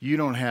You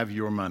don't have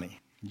your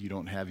money. You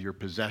don't have your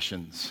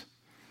possessions.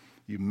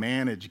 You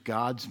manage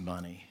God's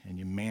money and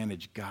you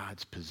manage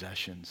God's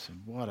possessions.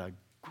 And what a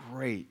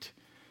great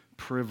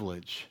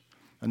privilege.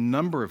 A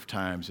number of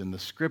times in the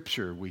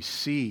scripture we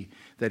see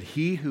that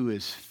he who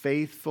is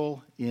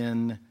faithful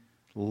in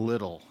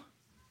little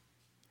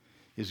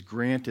is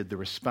granted the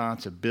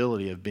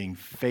responsibility of being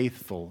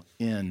faithful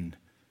in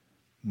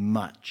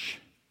much.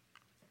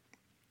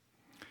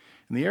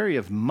 And the area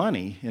of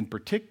money in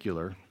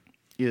particular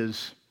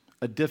is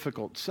a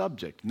difficult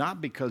subject,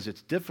 not because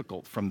it's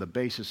difficult from the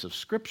basis of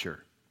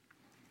Scripture,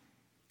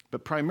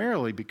 but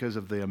primarily because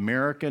of the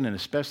American and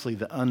especially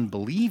the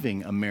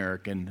unbelieving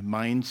American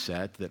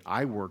mindset that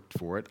I worked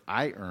for it,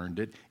 I earned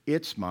it,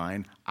 it's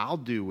mine, I'll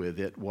do with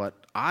it what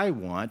I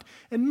want,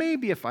 and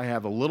maybe if I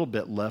have a little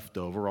bit left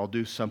over, I'll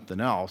do something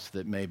else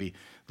that maybe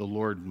the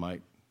Lord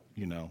might,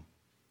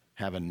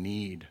 have a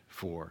need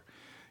for.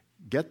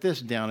 Get this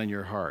down in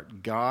your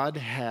heart. God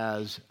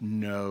has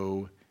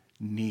no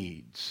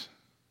needs.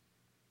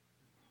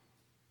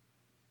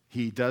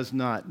 He does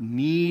not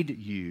need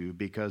you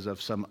because of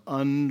some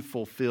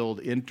unfulfilled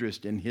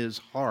interest in his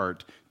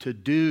heart to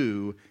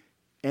do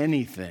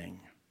anything.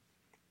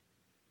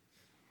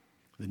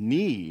 The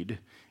need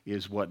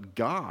is what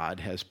God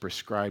has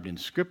prescribed in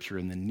Scripture,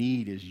 and the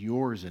need is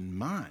yours and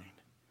mine.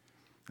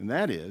 And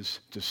that is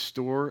to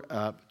store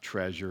up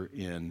treasure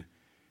in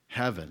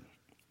heaven.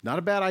 Not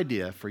a bad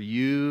idea for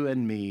you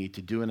and me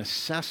to do an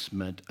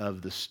assessment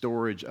of the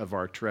storage of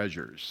our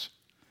treasures.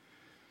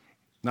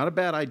 Not a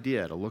bad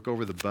idea to look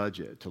over the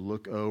budget, to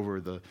look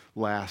over the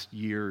last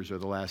years or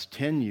the last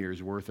 10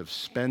 years worth of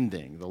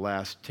spending, the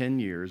last 10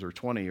 years or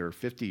 20 or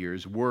 50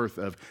 years worth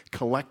of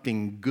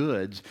collecting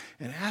goods,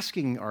 and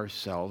asking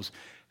ourselves,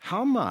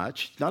 how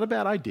much, not a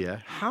bad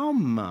idea, how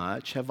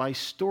much have I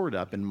stored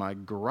up in my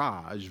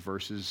garage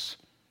versus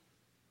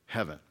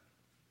heaven?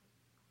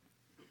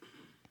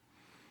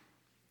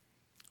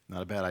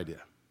 Not a bad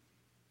idea.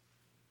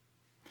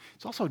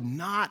 It's also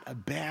not a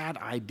bad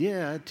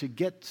idea to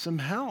get some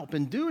help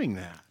in doing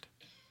that.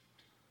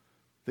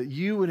 That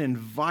you would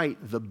invite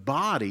the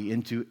body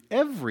into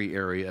every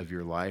area of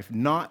your life,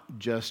 not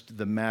just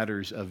the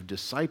matters of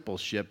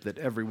discipleship that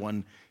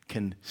everyone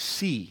can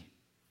see,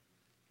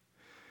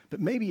 but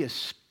maybe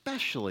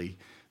especially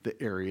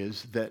the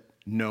areas that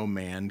no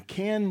man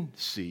can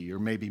see, or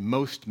maybe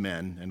most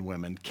men and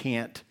women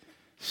can't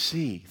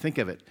see. Think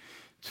of it.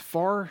 It's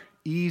far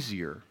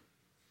easier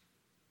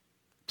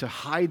to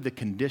hide the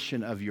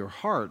condition of your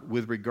heart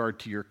with regard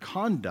to your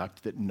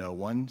conduct that no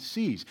one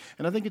sees.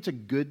 And I think it's a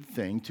good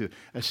thing to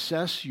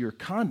assess your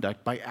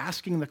conduct by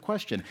asking the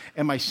question,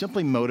 am I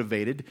simply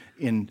motivated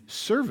in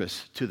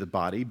service to the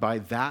body by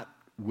that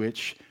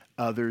which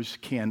others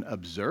can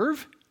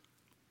observe?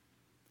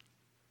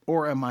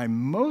 Or am I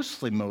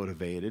mostly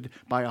motivated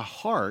by a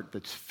heart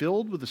that's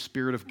filled with the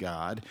Spirit of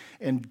God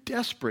and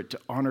desperate to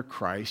honor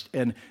Christ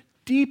and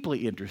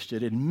deeply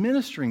interested in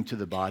ministering to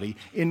the body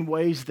in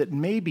ways that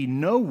maybe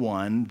no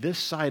one this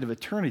side of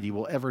eternity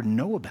will ever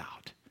know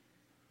about?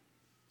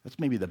 That's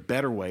maybe the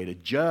better way to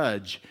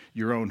judge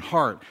your own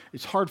heart.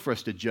 It's hard for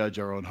us to judge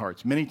our own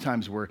hearts. Many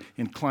times we're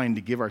inclined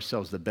to give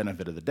ourselves the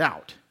benefit of the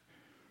doubt.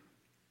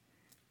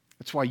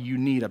 That's why you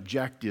need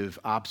objective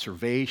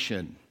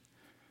observation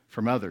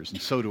from others,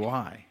 and so do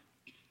I.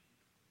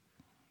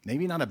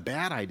 Maybe not a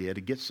bad idea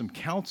to get some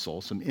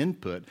counsel, some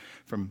input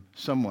from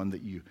someone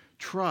that you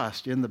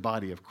trust in the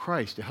body of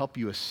Christ to help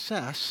you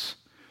assess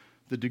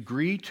the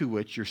degree to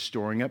which you're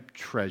storing up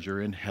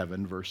treasure in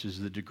heaven versus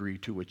the degree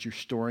to which you're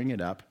storing it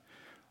up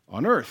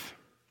on earth.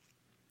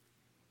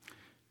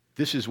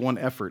 This is one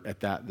effort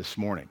at that this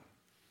morning.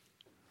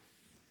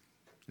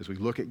 As we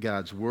look at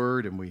God's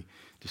Word and we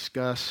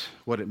discuss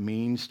what it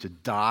means to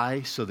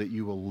die so that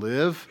you will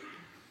live,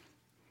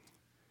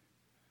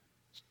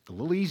 it's a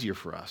little easier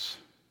for us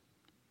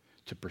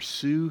to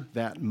pursue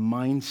that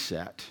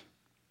mindset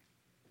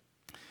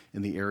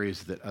in the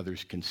areas that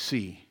others can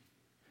see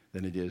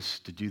than it is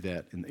to do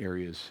that in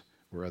areas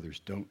where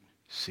others don't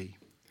see.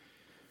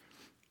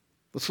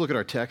 Let's look at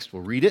our text.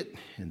 We'll read it,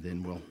 and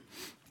then we'll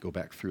go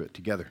back through it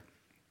together.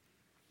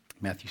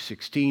 Matthew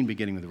 16,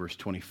 beginning with verse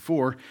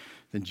 24,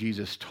 then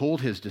Jesus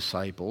told his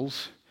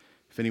disciples,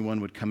 if anyone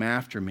would come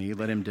after me,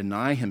 let him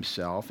deny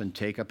himself and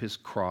take up his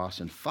cross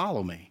and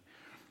follow me.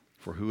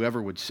 For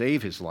whoever would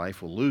save his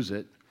life will lose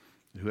it,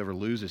 and whoever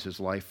loses his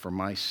life for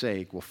my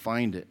sake will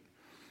find it.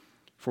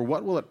 For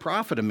what will it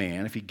profit a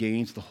man if he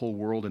gains the whole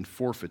world and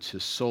forfeits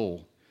his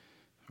soul?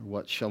 Or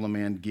what shall a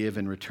man give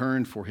in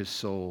return for his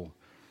soul?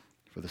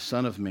 For the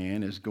Son of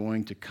Man is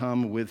going to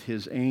come with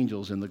his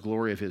angels in the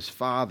glory of his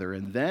Father,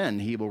 and then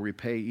he will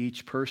repay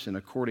each person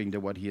according to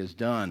what he has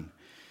done.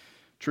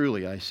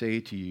 Truly, I say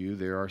to you,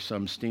 there are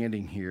some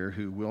standing here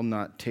who will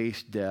not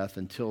taste death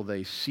until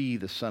they see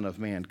the Son of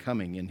Man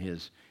coming in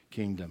his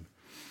kingdom.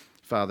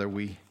 Father,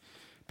 we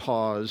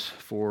pause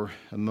for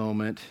a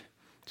moment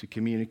to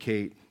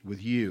communicate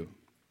with you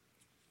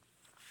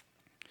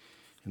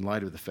in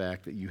light of the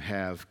fact that you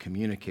have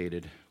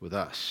communicated with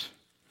us.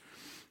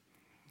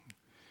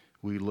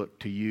 We look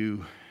to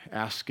you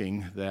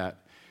asking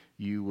that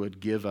you would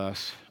give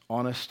us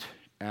honest,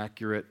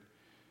 accurate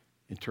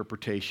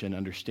interpretation,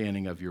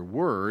 understanding of your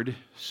word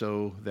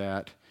so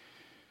that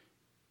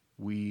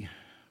we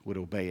would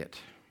obey it.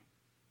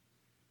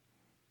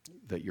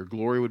 That your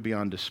glory would be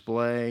on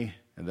display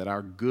and that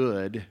our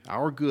good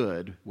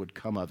would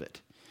come of it.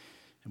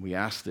 And we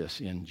ask this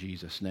in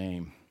Jesus'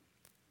 name.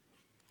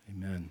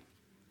 Amen.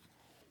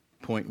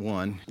 Point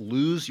 1,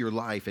 lose your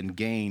life and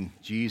gain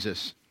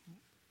Jesus.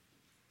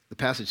 The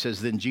passage says,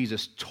 then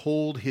Jesus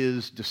told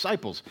his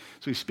disciples.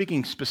 So he's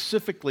speaking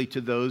specifically to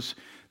those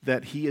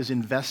that he is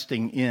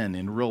investing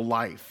in real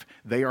life.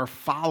 They are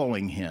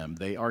following him.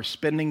 They are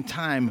spending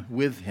time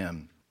with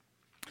him.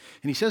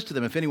 And he says to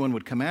them, if anyone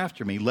would come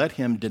after me, let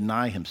him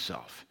deny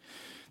himself.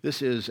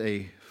 This is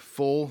a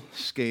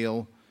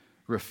full-scale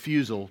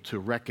refusal to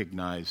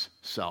recognize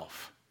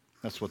self.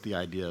 That's what the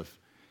idea of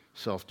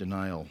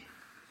self-denial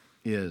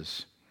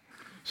is.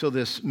 So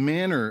this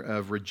manner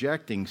of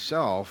rejecting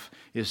self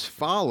is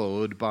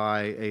followed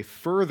by a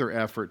further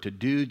effort to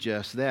do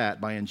just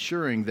that by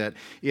ensuring that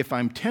if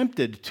I'm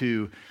tempted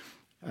to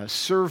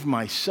serve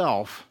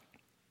myself,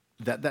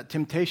 that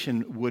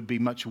temptation would be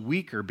much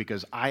weaker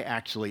because I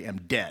actually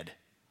am dead.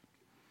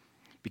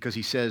 Because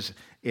he says,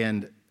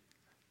 and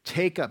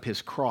take up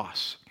his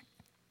cross.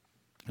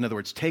 In other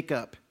words, take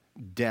up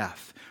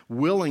death.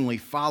 Willingly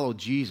follow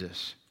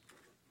Jesus,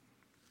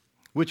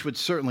 which would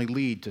certainly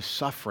lead to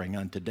suffering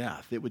unto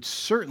death. It would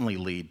certainly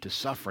lead to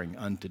suffering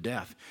unto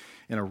death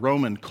in a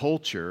Roman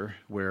culture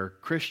where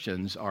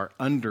Christians are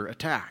under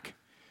attack.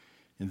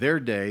 In their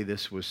day,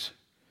 this was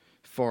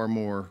far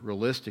more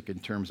realistic in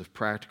terms of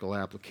practical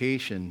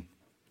application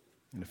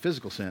in a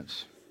physical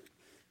sense.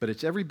 But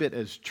it's every bit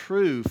as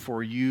true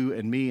for you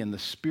and me in the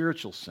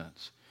spiritual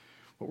sense.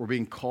 What we're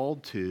being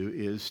called to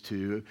is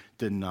to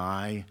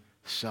deny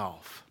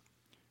self.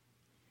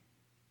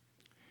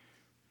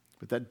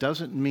 But that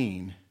doesn't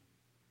mean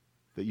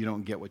that you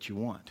don't get what you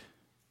want.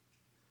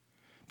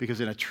 Because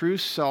in a true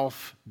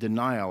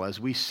self-denial, as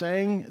we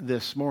sang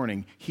this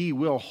morning, he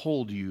will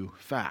hold you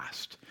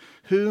fast.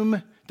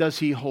 Whom does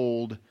he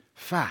hold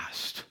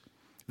fast?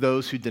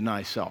 Those who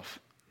deny self.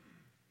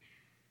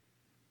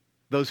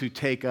 Those who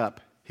take up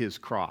his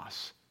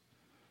cross,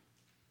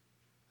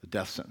 the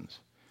death sentence.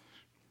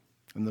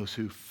 And those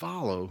who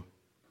follow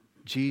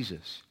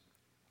Jesus.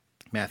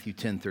 Matthew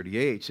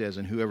 10:38 says,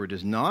 and whoever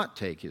does not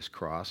take his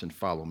cross and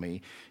follow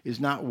me is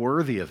not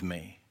worthy of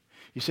me.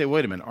 You say,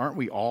 wait a minute, aren't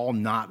we all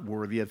not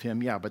worthy of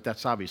him? Yeah, but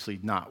that's obviously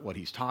not what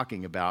he's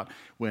talking about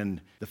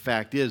when the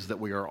fact is that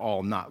we are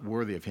all not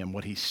worthy of him.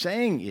 What he's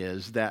saying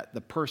is that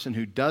the person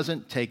who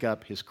doesn't take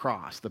up his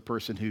cross, the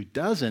person who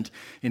doesn't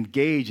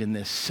engage in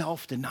this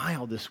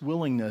self-denial, this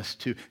willingness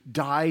to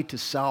die to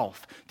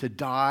self, to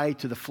die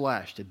to the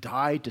flesh, to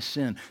die to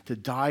sin, to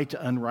die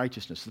to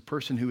unrighteousness, the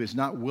person who is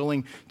not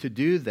willing to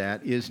do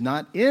that is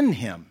not in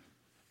him.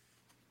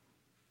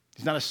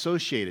 He's not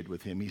associated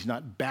with him. He's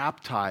not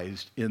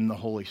baptized in the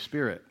Holy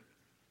Spirit.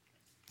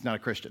 He's not a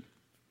Christian.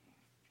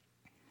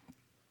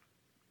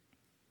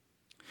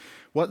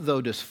 What,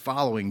 though, does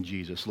following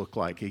Jesus look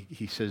like?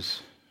 He says,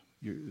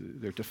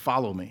 they're to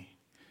follow me.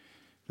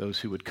 Those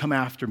who would come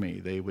after me,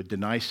 they would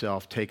deny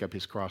self, take up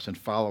his cross, and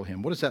follow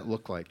him. What does that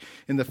look like?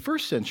 In the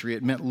first century,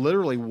 it meant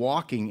literally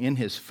walking in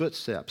his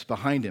footsteps,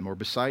 behind him or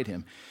beside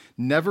him,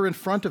 never in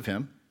front of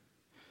him,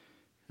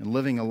 and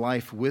living a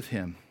life with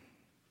him.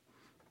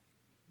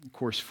 Of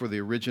course, for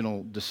the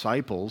original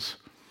disciples,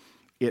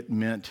 it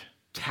meant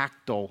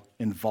tactile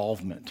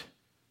involvement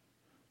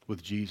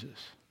with Jesus.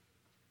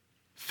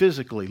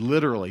 Physically,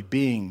 literally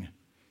being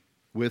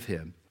with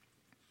him.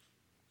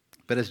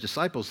 But as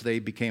disciples, they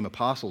became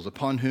apostles,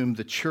 upon whom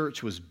the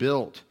church was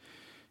built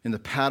in the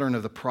pattern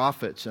of the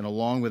prophets and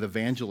along with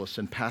evangelists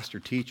and pastor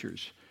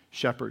teachers,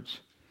 shepherds.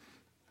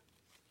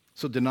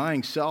 So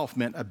denying self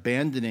meant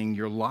abandoning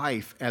your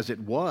life as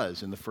it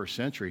was in the first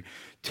century.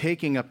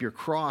 Taking up your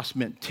cross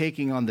meant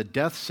taking on the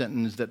death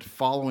sentence that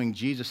following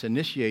Jesus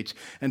initiates.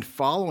 And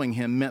following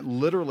him meant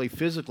literally,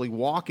 physically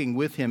walking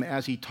with him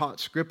as he taught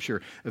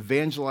Scripture,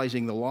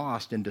 evangelizing the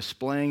lost, and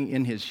displaying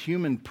in his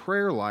human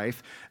prayer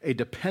life a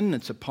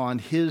dependence upon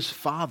his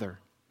Father.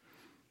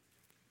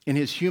 In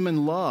his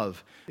human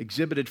love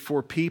exhibited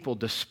for people,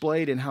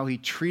 displayed in how he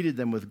treated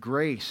them with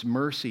grace,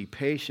 mercy,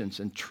 patience,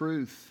 and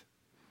truth.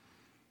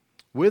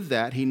 With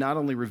that, he not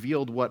only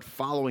revealed what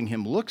following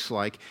him looks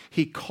like,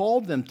 he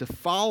called them to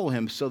follow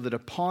him so that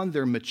upon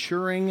their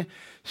maturing,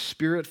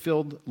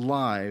 Spirit-filled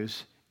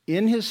lives,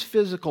 in his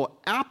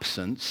physical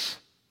absence,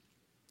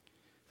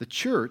 the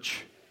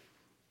church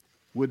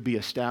would be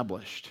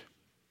established.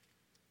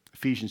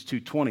 Ephesians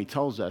 2:20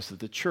 tells us that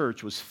the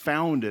church was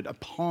founded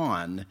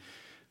upon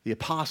the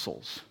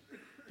apostles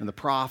and the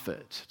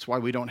prophets. It's why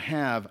we don't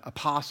have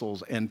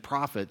apostles and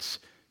prophets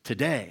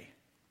today.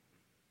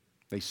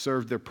 They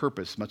served their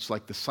purpose, much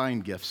like the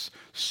sign gifts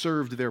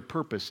served their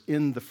purpose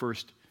in the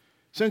first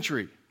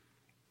century.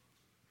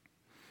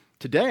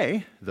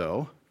 Today,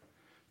 though,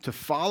 to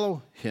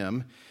follow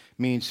him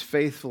means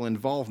faithful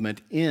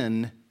involvement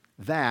in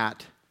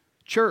that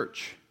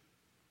church.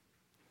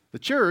 The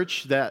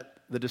church that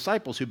the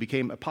disciples who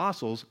became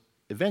apostles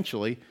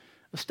eventually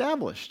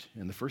established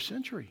in the first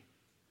century.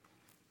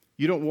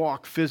 You don't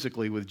walk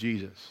physically with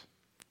Jesus.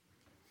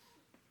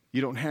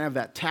 You don't have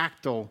that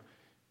tactile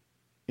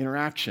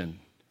interaction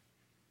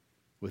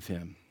with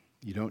him.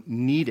 You don't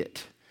need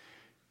it.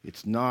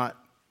 It's not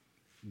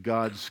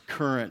God's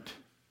current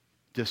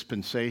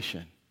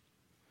dispensation.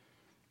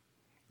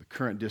 The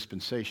current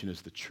dispensation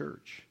is the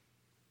church.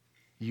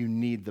 You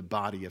need the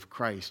body of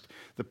Christ.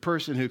 The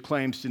person who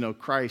claims to know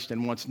Christ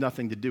and wants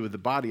nothing to do with the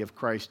body of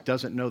Christ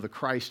doesn't know the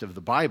Christ of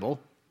the Bible.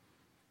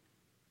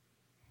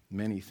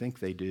 Many think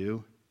they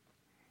do.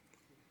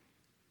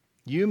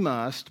 You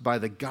must, by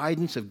the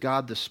guidance of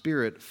God the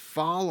Spirit,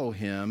 follow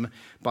him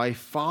by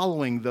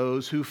following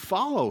those who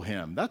follow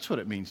him. That's what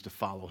it means to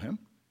follow him.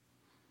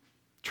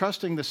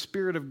 Trusting the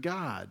Spirit of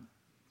God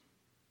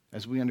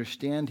as we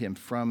understand him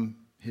from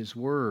his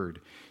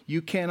word.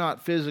 You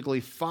cannot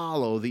physically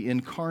follow the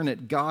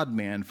incarnate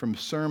God-man from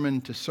sermon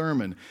to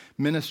sermon,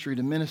 ministry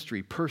to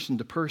ministry, person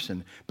to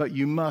person, but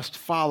you must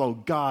follow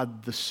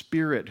God the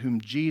Spirit, whom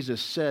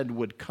Jesus said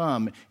would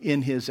come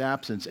in his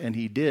absence, and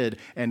he did,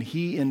 and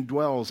he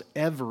indwells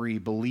every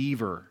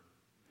believer.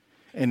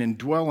 And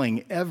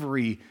indwelling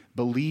every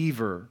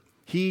believer,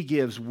 he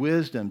gives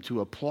wisdom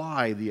to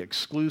apply the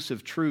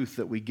exclusive truth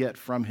that we get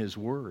from his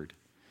word.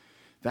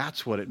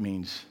 That's what it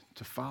means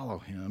to follow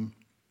him.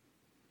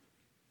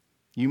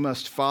 You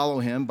must follow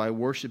him by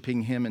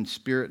worshiping him in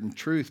spirit and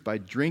truth, by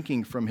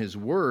drinking from his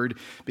word,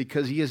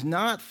 because he is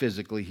not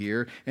physically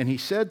here. And he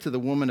said to the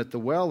woman at the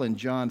well in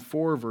John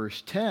 4,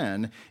 verse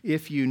 10,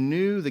 if you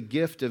knew the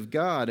gift of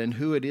God and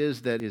who it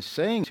is that is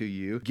saying to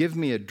you, give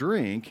me a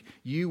drink,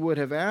 you would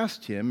have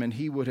asked him, and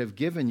he would have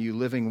given you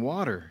living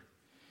water.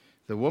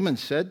 The woman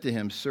said to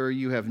him, sir,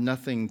 you have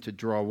nothing to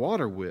draw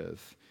water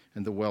with,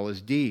 and the well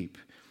is deep.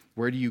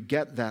 Where do you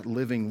get that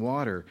living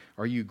water?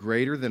 Are you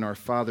greater than our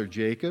father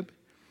Jacob?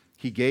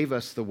 He gave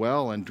us the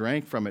well and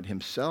drank from it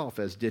himself,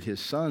 as did his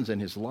sons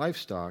and his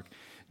livestock.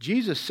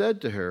 Jesus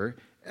said to her,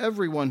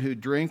 everyone who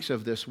drinks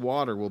of this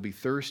water will be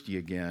thirsty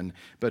again,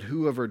 but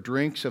whoever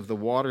drinks of the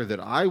water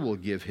that I will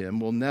give him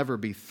will never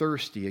be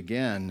thirsty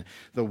again.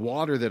 The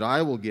water that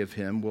I will give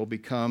him will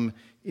become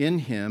in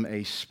him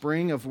a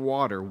spring of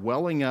water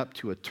welling up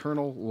to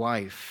eternal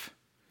life.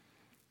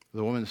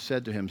 The woman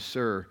said to him,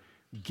 sir,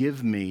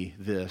 give me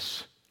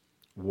this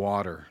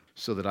water,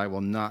 so that I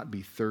will not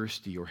be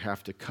thirsty or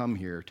have to come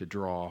here to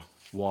draw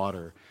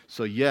water.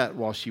 So yet,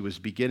 while she was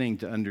beginning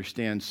to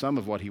understand some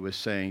of what he was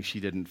saying, she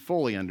didn't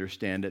fully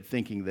understand it,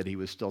 thinking that he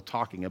was still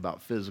talking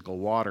about physical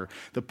water.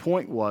 The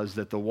point was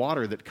that the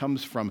water that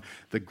comes from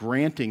the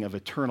granting of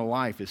eternal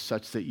life is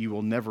such that you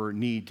will never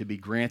need to be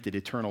granted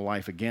eternal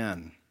life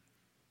again.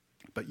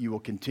 But you will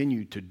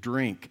continue to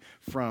drink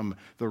from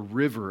the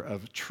river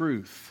of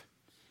truth.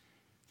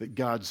 That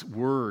God's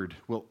word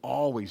will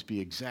always be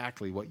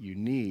exactly what you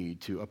need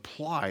to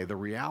apply the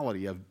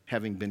reality of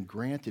having been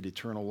granted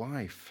eternal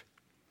life.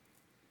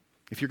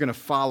 If you're going to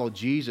follow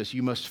Jesus,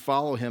 you must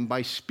follow him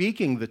by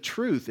speaking the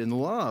truth in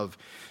love,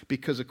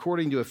 because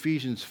according to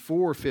Ephesians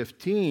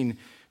 4:15,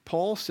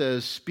 Paul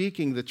says,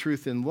 speaking the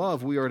truth in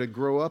love, we are to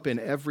grow up in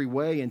every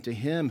way into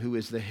him who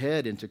is the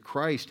head, into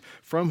Christ,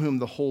 from whom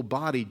the whole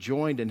body,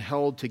 joined and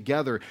held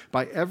together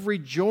by every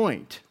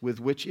joint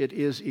with which it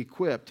is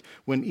equipped,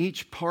 when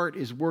each part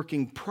is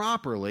working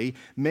properly,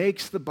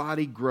 makes the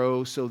body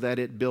grow so that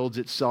it builds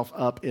itself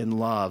up in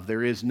love.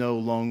 There is no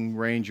Lone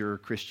Ranger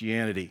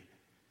Christianity.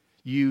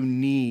 You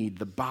need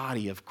the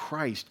body of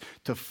Christ.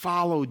 To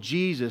follow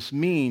Jesus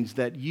means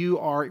that you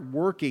are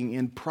working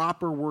in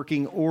proper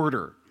working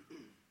order,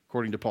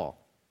 according to Paul,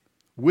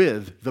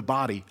 with the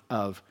body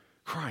of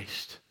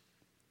Christ.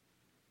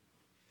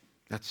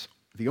 That's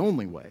the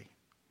only way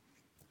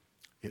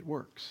it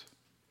works.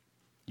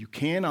 You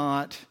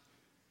cannot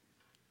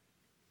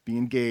be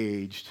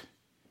engaged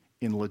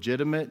in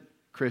legitimate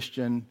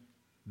Christian,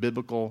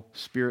 biblical,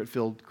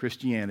 spirit-filled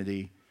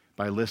Christianity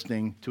by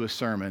listening to a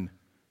sermon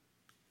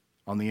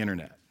on the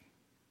internet.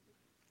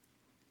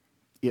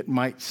 It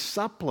might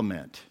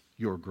supplement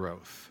your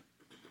growth.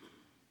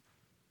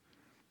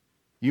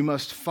 You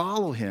must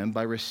follow him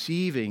by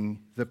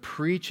receiving the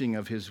preaching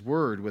of his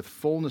word with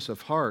fullness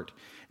of heart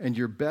and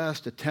your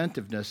best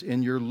attentiveness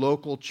in your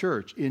local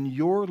church. In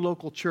your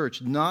local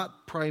church,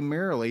 not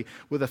primarily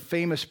with a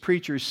famous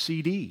preacher's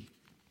CD.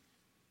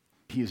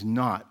 He is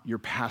not your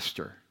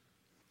pastor.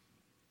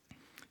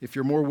 If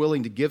you're more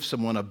willing to give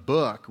someone a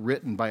book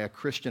written by a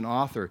Christian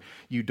author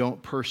you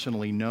don't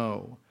personally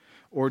know,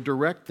 or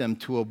direct them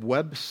to a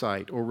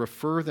website, or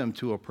refer them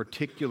to a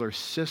particular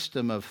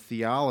system of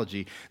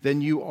theology,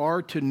 then you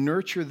are to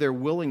nurture their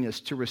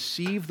willingness to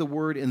receive the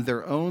word in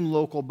their own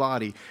local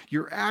body.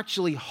 You're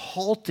actually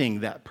halting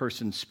that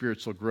person's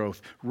spiritual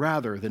growth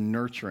rather than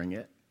nurturing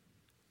it.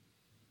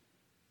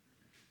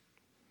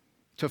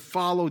 To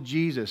follow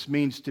Jesus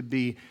means to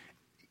be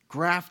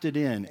grafted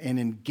in and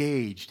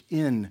engaged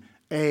in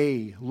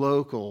a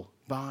local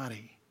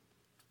body.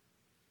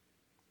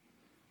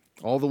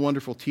 All the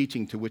wonderful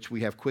teaching to which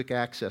we have quick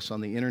access on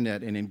the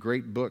internet and in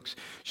great books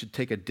should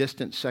take a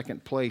distant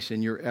second place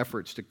in your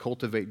efforts to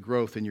cultivate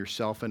growth in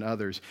yourself and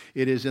others.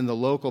 It is in the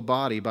local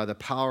body by the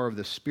power of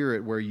the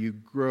Spirit where you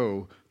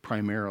grow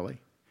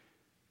primarily.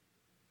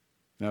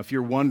 Now, if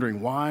you're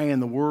wondering why in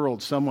the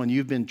world someone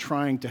you've been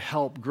trying to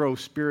help grow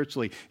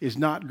spiritually is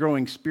not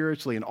growing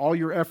spiritually and all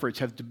your efforts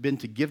have been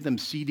to give them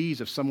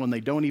CDs of someone they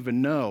don't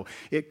even know,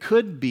 it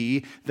could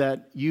be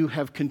that you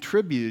have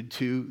contributed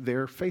to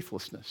their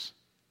faithlessness.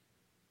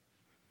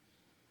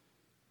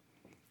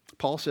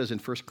 Paul says in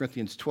 1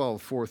 Corinthians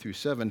 12, 4 through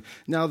 7,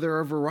 now there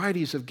are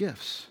varieties of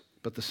gifts,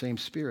 but the same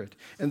Spirit.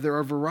 And there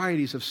are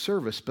varieties of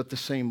service, but the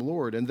same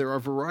Lord. And there are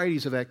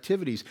varieties of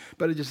activities,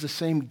 but it is the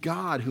same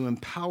God who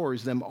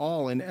empowers them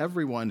all and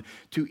everyone.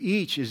 To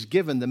each is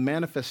given the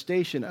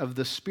manifestation of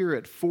the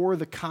Spirit for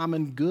the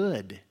common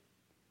good.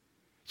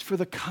 It's for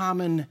the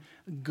common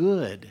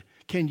good.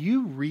 Can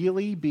you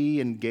really be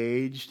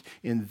engaged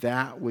in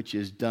that which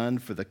is done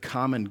for the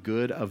common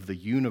good of the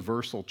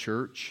universal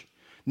church?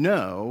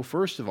 No,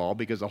 first of all,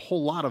 because a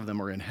whole lot of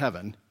them are in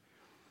heaven,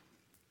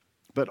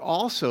 but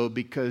also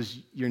because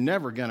you're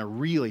never going to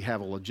really have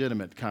a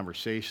legitimate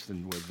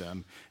conversation with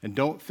them. And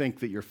don't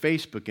think that your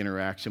Facebook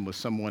interaction with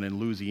someone in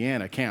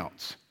Louisiana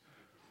counts,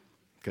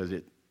 because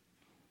it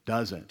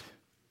doesn't.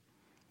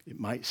 It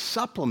might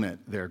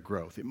supplement their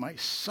growth. It might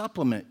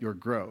supplement your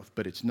growth,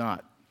 but it's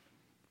not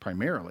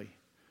primarily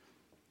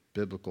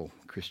biblical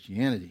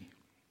Christianity.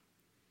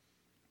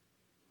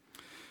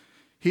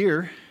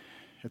 Here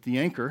at the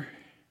Anchor,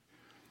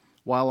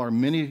 while our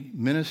many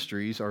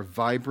ministries are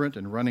vibrant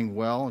and running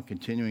well and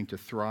continuing to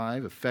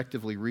thrive,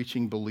 effectively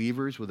reaching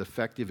believers with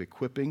effective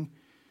equipping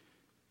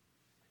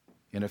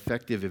and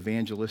effective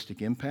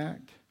evangelistic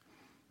impact,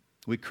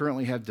 we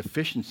currently have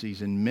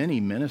deficiencies in many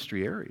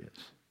ministry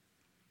areas.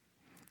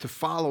 To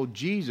follow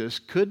Jesus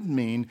could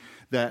mean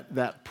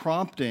that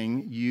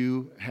prompting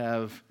you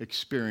have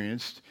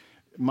experienced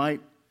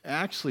might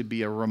actually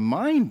be a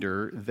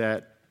reminder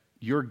that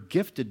your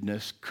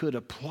giftedness could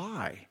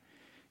apply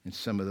in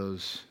some of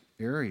those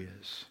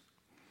areas.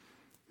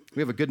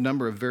 We have a good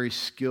number of very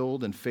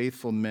skilled and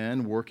faithful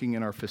men working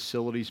in our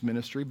facilities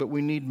ministry, but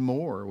we need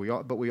more.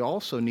 But we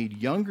also need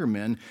younger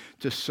men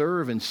to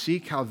serve and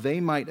seek how they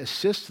might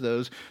assist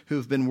those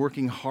who've been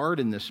working hard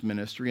in this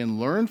ministry and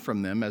learn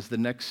from them as the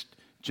next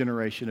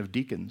generation of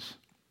deacons.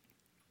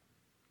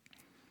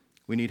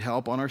 We need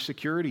help on our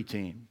security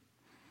team.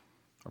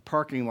 Our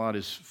parking lot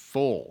is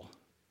full.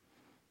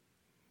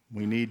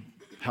 We need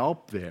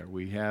help there.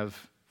 We have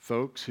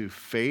folks who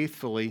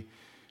faithfully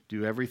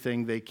do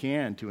everything they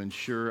can to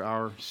ensure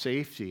our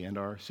safety and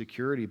our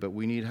security, but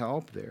we need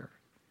help there.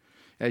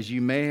 As you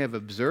may have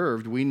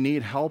observed, we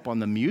need help on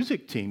the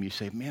music team. You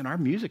say, man, our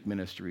music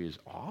ministry is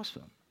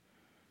awesome.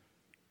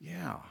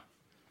 Yeah.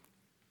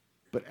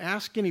 But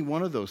ask any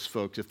one of those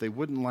folks if they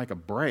wouldn't like a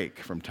break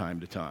from time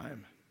to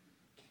time.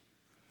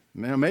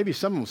 Now, maybe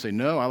someone will say,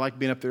 no, I like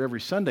being up there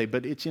every Sunday,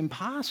 but it's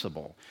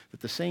impossible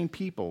that the same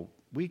people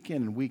week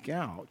in and week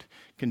out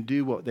can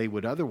do what they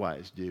would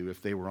otherwise do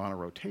if they were on a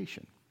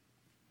rotation.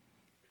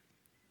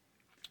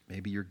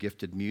 Maybe you're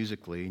gifted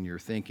musically and you're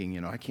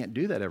thinking, I can't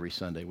do that every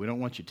Sunday. We don't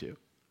want you to.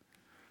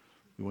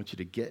 We want you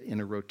to get in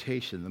a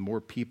rotation. The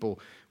more people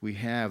we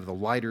have, the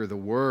lighter the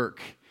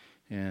work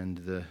and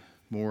the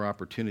more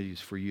opportunities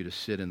for you to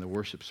sit in the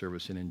worship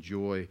service and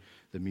enjoy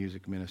the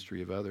music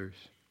ministry of others.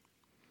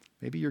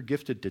 Maybe you're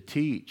gifted to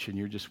teach and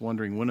you're just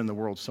wondering when in the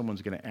world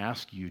someone's going to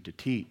ask you to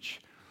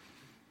teach.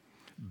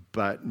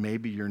 But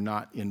maybe you're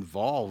not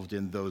involved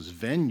in those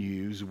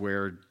venues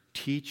where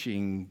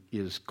teaching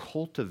is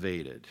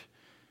cultivated.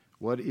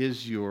 What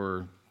is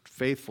your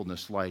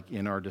faithfulness like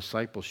in our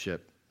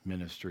discipleship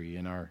ministry,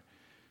 in our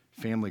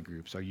family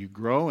groups? Are you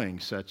growing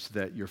such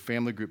that your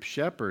family group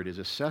shepherd is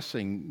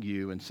assessing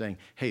you and saying,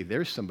 hey,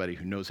 there's somebody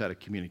who knows how to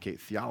communicate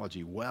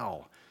theology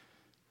well.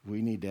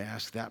 We need to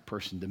ask that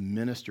person to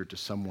minister to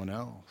someone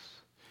else.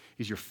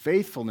 Is your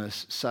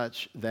faithfulness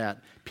such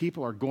that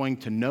people are going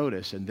to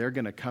notice and they're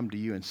going to come to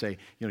you and say,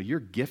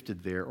 you're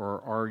gifted there?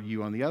 Or are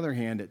you, on the other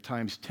hand, at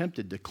times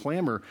tempted to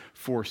clamor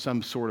for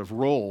some sort of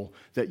role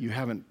that you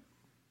haven't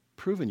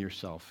proven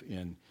yourself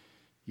in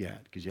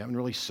yet because you haven't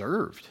really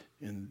served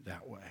in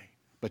that way?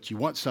 But you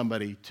want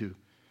somebody to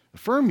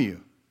affirm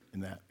you in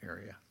that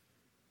area.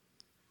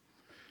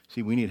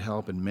 See, we need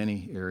help in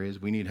many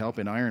areas. We need help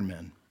in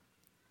Ironmen.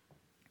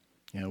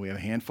 We have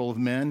a handful of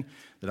men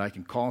that I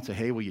can call and say,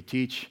 hey, will you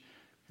teach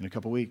in a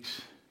couple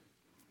weeks?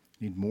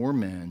 Need more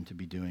men to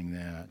be doing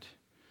that.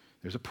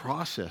 There's a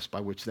process by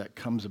which that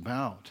comes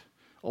about.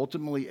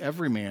 Ultimately,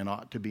 every man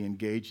ought to be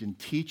engaged in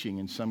teaching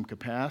in some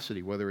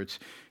capacity, whether it's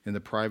in the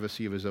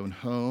privacy of his own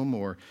home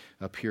or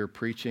up here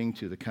preaching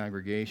to the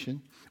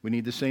congregation. We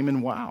need the same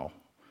in WOW.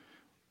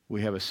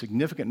 We have a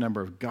significant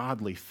number of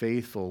godly,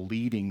 faithful,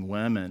 leading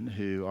women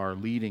who are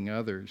leading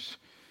others,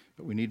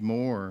 but we need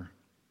more.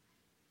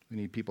 We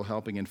need people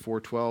helping in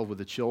 412 with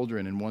the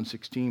children and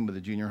 116 with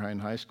the junior high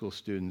and high school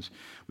students.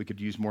 We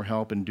could use more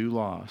help in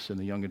doulos in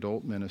the young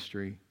adult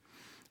ministry.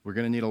 We're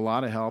going to need a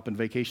lot of help in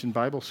Vacation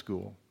Bible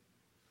School.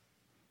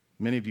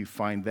 Many of you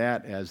find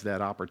that as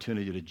that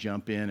opportunity to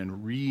jump in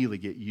and really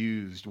get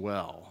used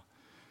well.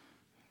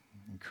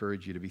 I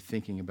encourage you to be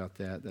thinking about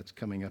that. That's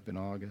coming up in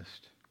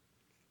August.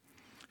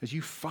 As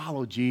you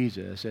follow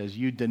Jesus, as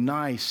you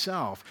deny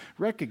self,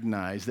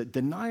 recognize that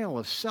denial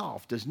of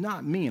self does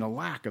not mean a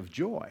lack of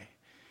joy.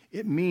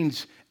 It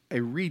means a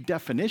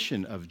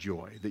redefinition of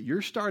joy, that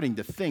you're starting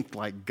to think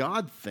like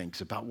God thinks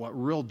about what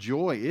real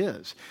joy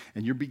is.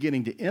 And you're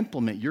beginning to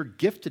implement your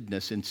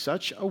giftedness in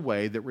such a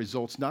way that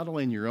results not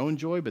only in your own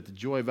joy, but the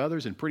joy of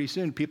others. And pretty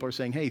soon people are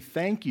saying, hey,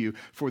 thank you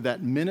for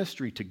that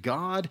ministry to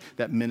God,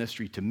 that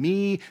ministry to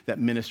me, that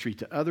ministry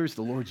to others.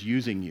 The Lord's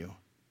using you.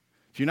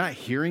 If you're not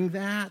hearing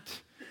that,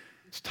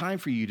 it's time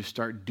for you to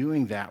start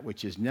doing that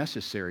which is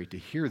necessary to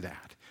hear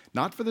that.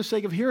 Not for the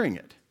sake of hearing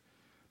it,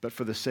 but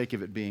for the sake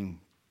of it being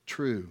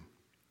true.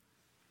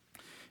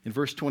 In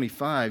verse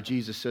 25,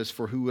 Jesus says,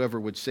 for whoever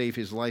would save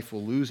his life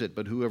will lose it,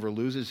 but whoever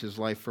loses his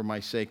life for my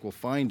sake will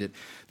find it.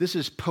 This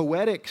is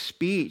poetic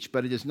speech,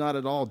 but it is not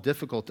at all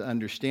difficult to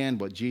understand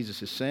what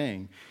Jesus is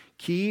saying.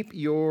 Keep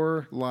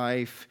your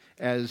life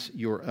as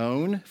your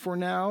own for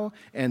now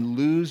and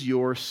lose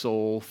your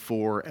soul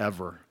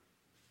forever.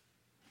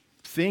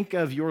 Think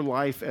of your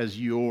life as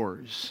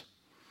yours.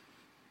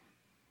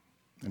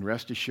 And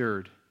rest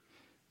assured,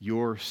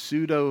 your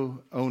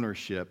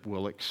pseudo-ownership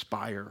will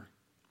expire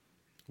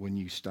when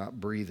you stop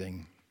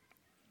breathing.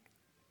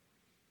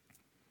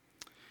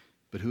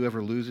 But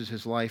whoever loses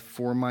his life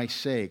for my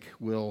sake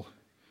will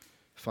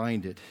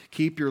find it.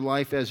 Keep your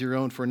life as your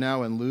own for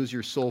now and lose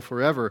your soul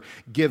forever.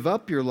 Give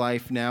up your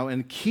life now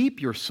and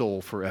keep your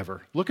soul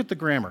forever. Look at the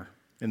grammar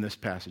in this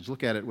passage.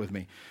 Look at it with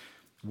me.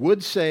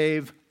 Would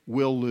save,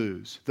 will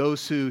lose.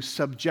 Those who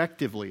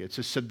subjectively, it's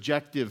a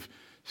subjective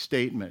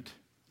statement.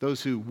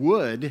 Those who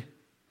would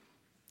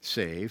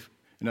save,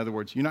 in other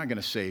words, you're not going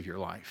to save your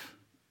life.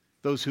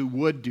 Those who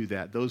would do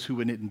that, those who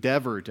would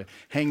endeavor to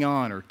hang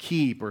on or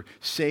keep or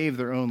save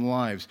their own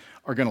lives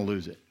are going to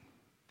lose it,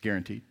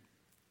 guaranteed.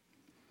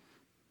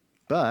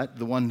 But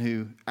the one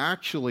who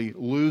actually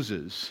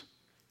loses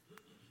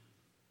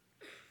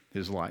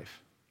his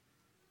life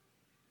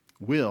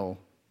will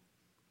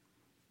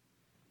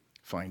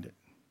find it.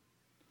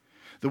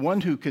 The one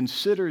who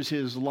considers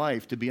his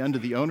life to be under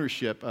the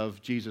ownership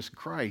of Jesus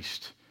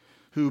Christ,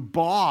 who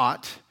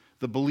bought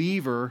the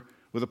believer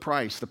with a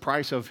price, the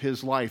price of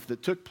his life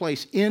that took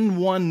place in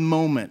one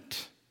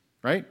moment,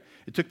 right?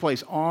 It took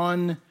place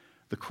on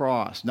the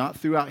cross, not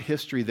throughout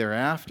history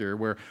thereafter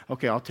where,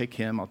 okay, I'll take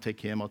him, I'll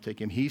take him, I'll take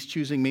him. He's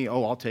choosing me,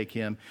 oh, I'll take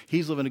him.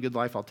 He's living a good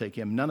life, I'll take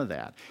him. None of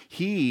that.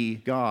 He,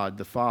 God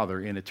the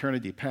Father, in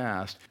eternity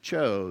past,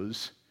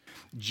 chose.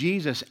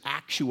 Jesus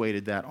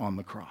actuated that on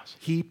the cross.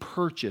 He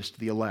purchased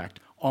the elect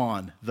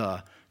on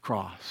the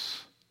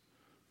cross.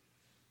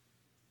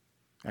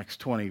 Acts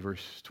 20,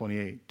 verse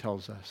 28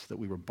 tells us that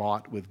we were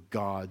bought with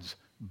God's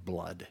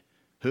blood.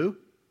 Who?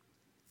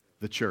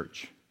 The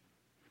church.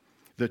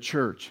 The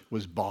church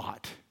was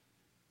bought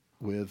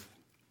with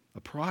a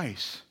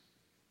price.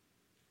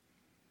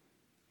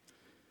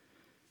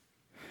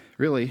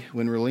 Really,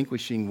 when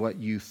relinquishing what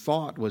you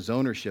thought was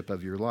ownership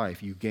of your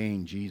life, you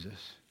gain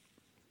Jesus,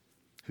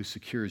 who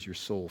secures your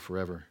soul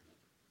forever.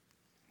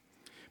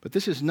 But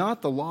this is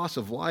not the loss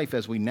of life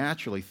as we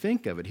naturally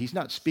think of it. He's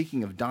not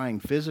speaking of dying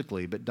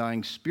physically, but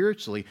dying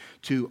spiritually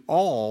to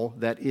all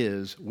that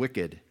is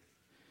wicked.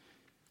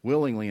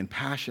 Willingly and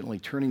passionately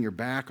turning your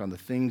back on the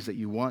things that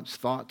you once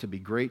thought to be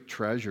great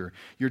treasure.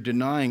 You're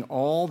denying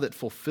all that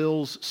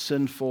fulfills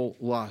sinful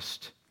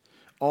lust,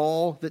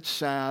 all that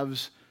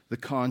salves the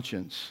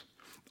conscience,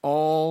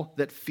 all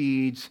that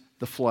feeds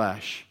the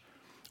flesh,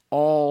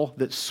 all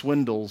that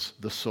swindles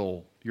the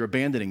soul. You're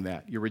abandoning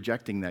that. You're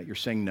rejecting that. You're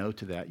saying no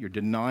to that. You're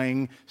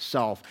denying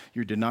self.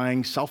 You're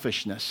denying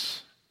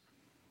selfishness.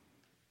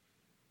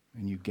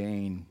 And you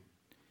gain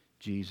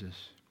Jesus.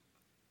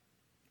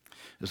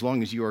 As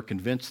long as you are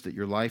convinced that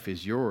your life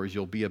is yours,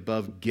 you'll be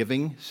above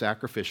giving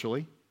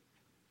sacrificially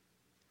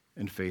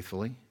and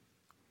faithfully.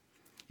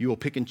 You will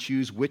pick and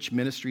choose which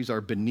ministries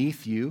are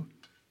beneath you.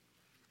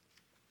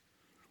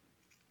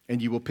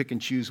 And you will pick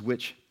and choose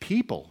which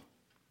people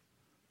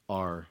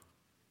are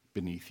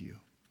beneath you.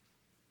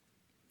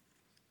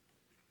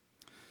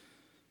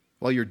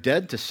 While you're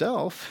dead to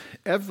self,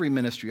 every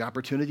ministry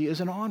opportunity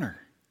is an honor.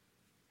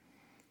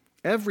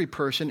 Every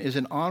person is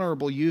an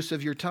honorable use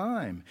of your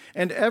time.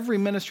 And every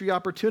ministry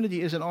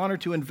opportunity is an honor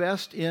to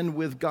invest in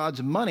with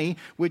God's money,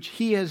 which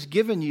He has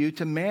given you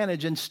to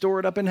manage and store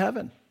it up in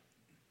heaven.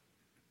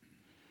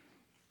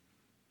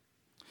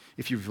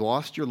 If you've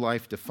lost your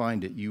life to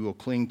find it, you will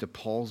cling to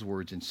Paul's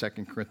words in 2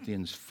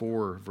 Corinthians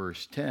 4,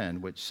 verse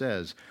 10, which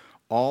says,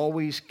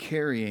 always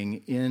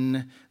carrying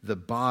in the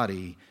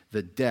body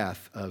the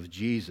death of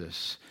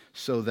Jesus,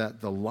 so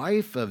that the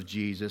life of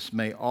Jesus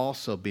may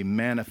also be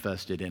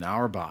manifested in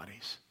our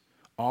bodies.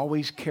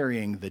 Always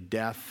carrying the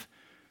death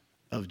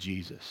of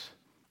Jesus.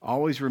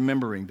 Always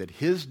remembering that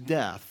his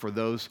death for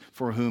those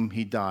for whom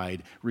he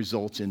died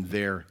results in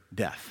their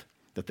death,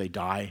 that they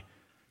die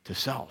to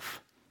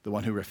self. The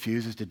one who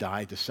refuses to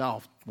die to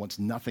self wants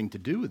nothing to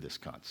do with this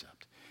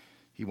concept.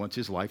 He wants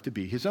his life to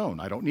be his own.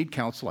 I don't need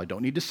counsel. I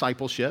don't need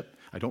discipleship.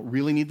 I don't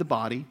really need the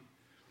body.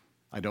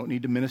 I don't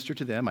need to minister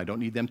to them. I don't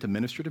need them to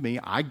minister to me.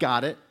 I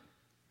got it.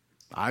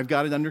 I've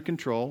got it under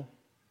control.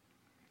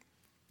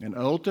 And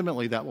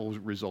ultimately, that will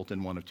result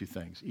in one of two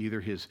things.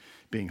 Either his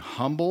being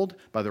humbled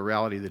by the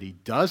reality that he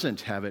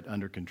doesn't have it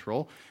under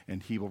control,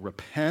 and he will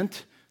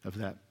repent of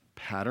that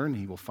pattern.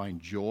 He will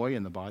find joy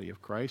in the body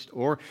of Christ,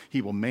 or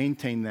he will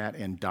maintain that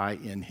and die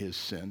in his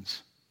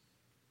sins.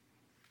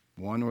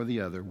 One or the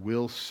other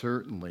will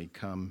certainly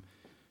come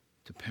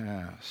to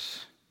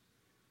pass.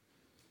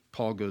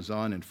 Paul goes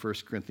on in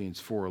 1 Corinthians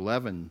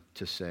 4:11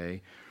 to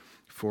say,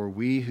 "For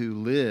we who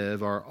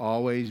live are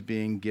always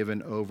being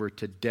given over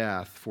to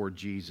death for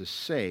Jesus'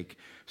 sake,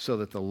 so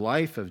that the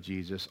life of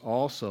Jesus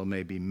also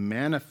may be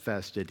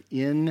manifested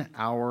in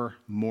our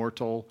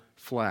mortal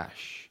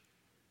flesh."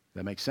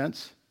 That makes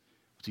sense?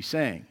 What's he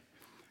saying?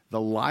 The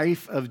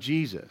life of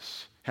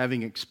Jesus,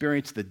 having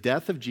experienced the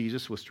death of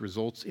Jesus, which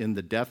results in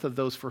the death of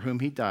those for whom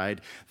he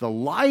died, the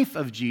life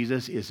of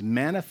Jesus is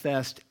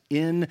manifest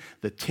in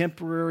the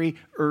temporary,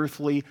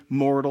 earthly,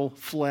 mortal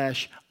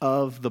flesh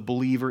of the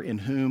believer in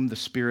whom the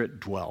Spirit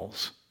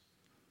dwells.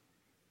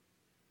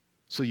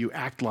 So you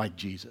act like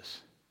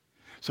Jesus.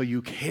 So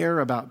you care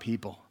about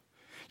people.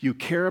 You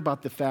care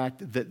about the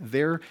fact that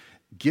their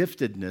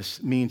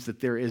giftedness means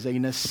that there is a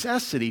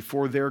necessity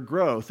for their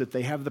growth, that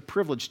they have the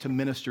privilege to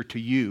minister to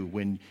you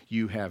when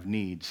you have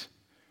needs.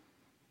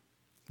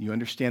 You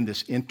understand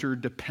this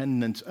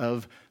interdependence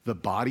of the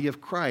body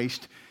of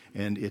Christ,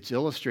 and it's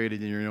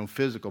illustrated in your own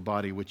physical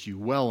body, which you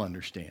well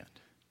understand.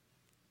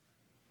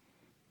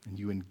 And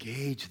you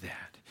engage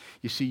that.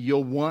 You see,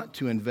 you'll want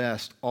to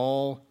invest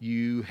all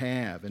you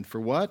have. And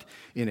for what?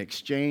 In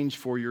exchange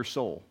for your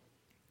soul.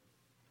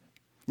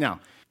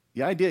 Now,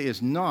 the idea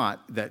is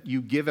not that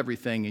you give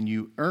everything and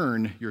you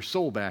earn your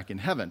soul back in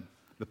heaven.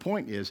 The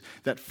point is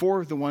that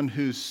for the one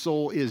whose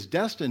soul is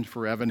destined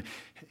for heaven,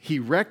 he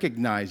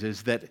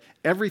recognizes that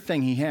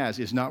everything he has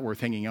is not worth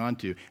hanging on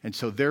to. And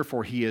so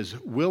therefore he is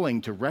willing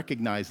to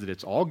recognize that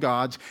it's all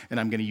God's, and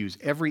I'm going to use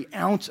every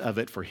ounce of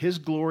it for his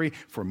glory,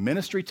 for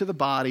ministry to the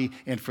body,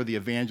 and for the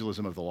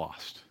evangelism of the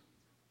lost.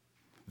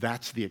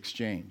 That's the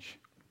exchange.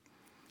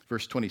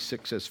 Verse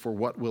 26 says, "For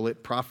what will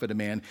it profit a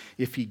man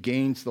if he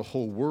gains the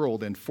whole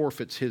world and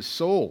forfeits his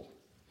soul?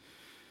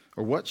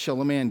 Or what shall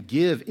a man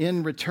give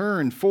in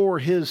return for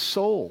his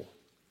soul?"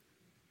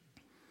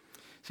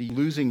 See,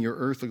 losing your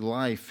earthly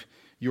life,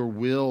 your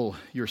will,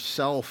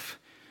 yourself,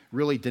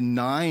 really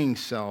denying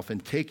self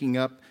and taking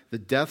up the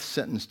death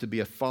sentence to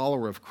be a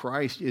follower of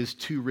Christ is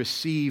to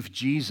receive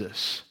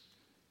Jesus.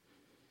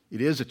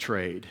 It is a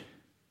trade.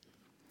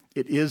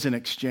 It is an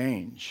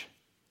exchange.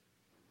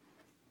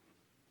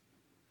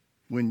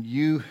 When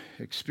you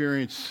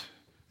experience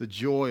the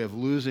joy of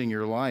losing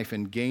your life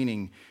and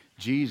gaining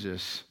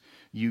Jesus,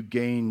 you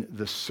gain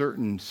the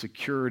certain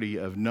security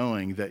of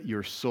knowing that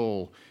your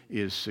soul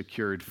is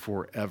secured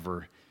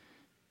forever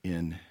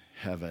in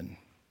heaven.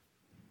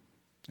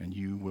 And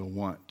you will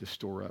want to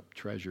store up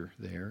treasure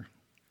there.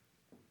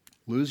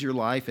 Lose your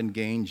life and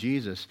gain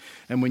Jesus.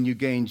 And when you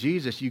gain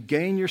Jesus, you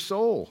gain your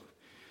soul.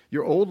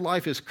 Your old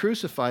life is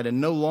crucified and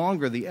no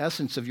longer the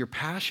essence of your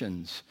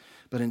passions.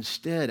 But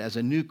instead, as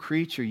a new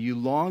creature, you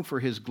long for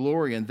his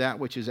glory and that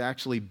which is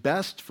actually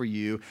best for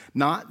you,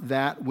 not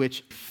that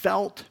which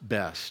felt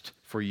best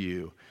for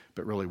you,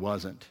 but really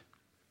wasn't.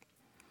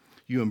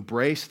 You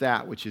embrace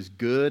that which is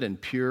good and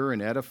pure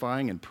and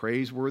edifying and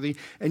praiseworthy,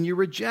 and you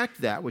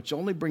reject that which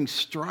only brings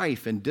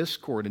strife and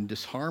discord and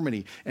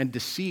disharmony and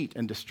deceit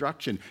and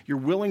destruction. You're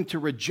willing to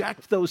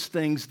reject those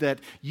things that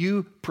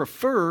you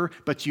prefer,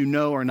 but you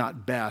know are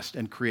not best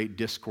and create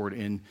discord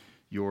in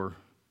your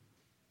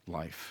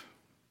life.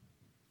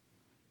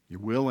 You're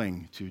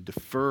willing to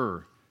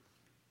defer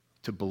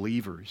to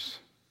believers.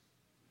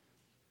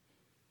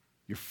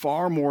 You're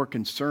far more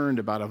concerned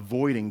about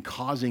avoiding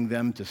causing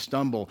them to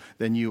stumble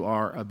than you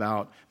are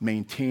about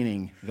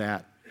maintaining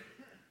that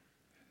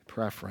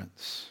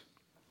preference.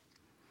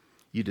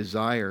 You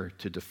desire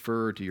to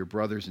defer to your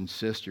brothers and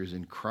sisters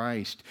in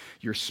Christ.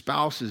 Your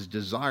spouse's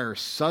desire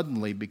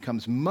suddenly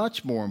becomes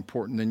much more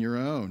important than your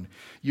own.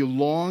 You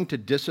long to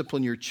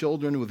discipline your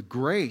children with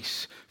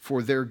grace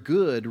for their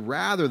good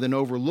rather than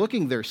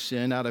overlooking their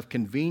sin out of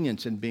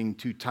convenience and being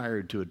too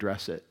tired to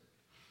address it.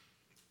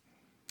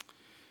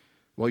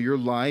 While your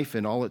life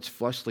and all its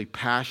fleshly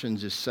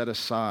passions is set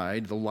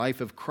aside, the life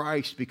of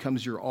Christ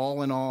becomes your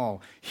all in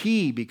all.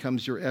 He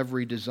becomes your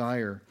every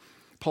desire.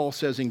 Paul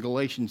says in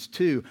Galatians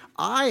 2,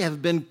 "I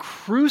have been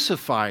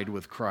crucified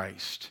with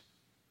Christ."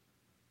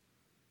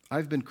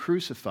 I've been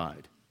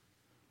crucified.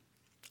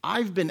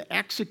 I've been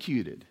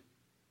executed.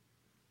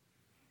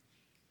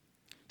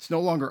 It's no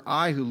longer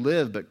I who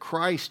live, but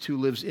Christ who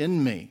lives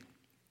in me.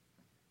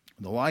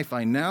 The life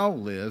I now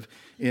live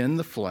in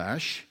the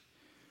flesh,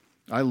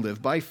 I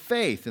live by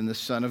faith in the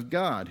Son of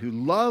God, who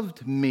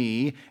loved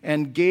me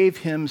and gave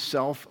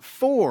himself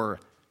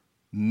for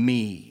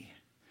me.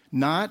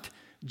 Not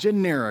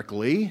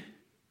generically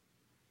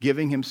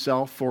giving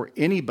himself for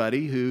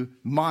anybody who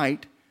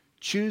might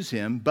choose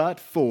him, but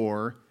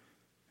for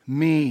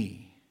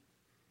me.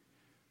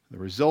 The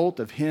result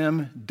of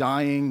him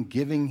dying,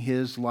 giving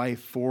his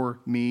life for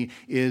me,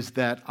 is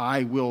that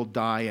I will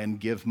die and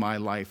give my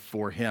life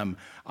for him.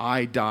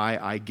 I die,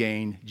 I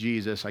gain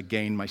Jesus, I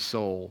gain my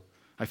soul.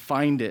 I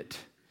find it.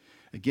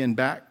 Again,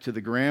 back to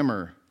the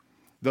grammar.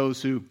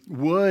 Those who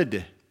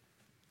would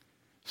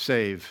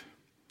save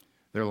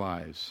their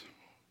lives.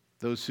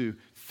 Those who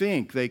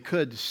think they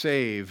could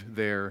save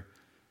their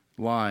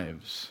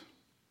lives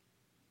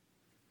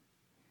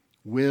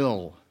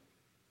will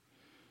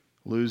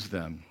lose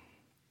them.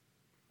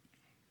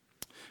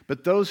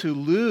 But those who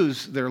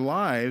lose their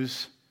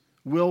lives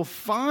will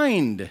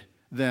find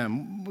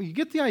them. You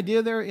get the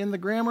idea there in the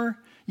grammar?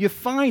 You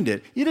find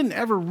it. You didn't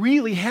ever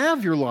really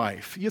have your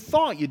life. You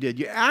thought you did.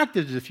 You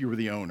acted as if you were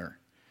the owner.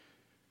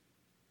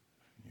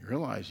 You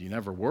realize you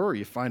never were.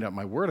 You find out,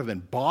 my word, I've been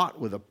bought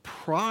with a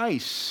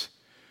price.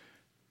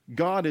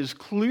 God is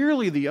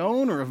clearly the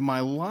owner of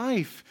my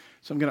life.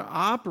 So I'm going to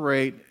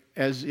operate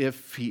as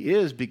if he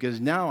is,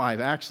 because now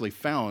I've actually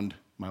found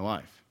my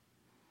life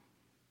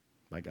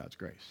by God's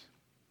grace.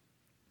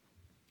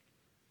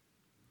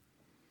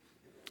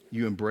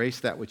 You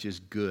embrace that which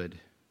is good.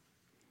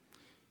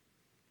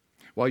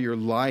 While your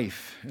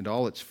life and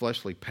all its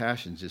fleshly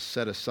passions is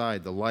set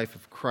aside, the life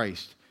of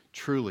Christ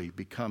truly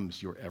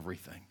becomes your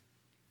everything.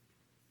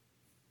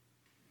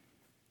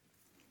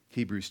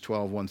 Hebrews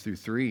 12,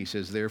 1-3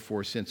 says,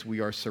 therefore, since we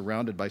are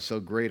surrounded by so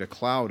great a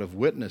cloud of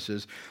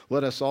witnesses,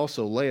 let us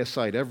also lay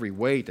aside every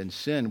weight and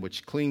sin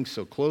which clings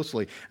so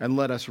closely, and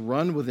let us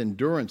run with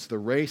endurance the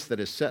race that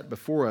is set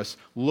before us,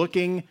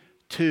 looking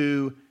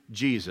to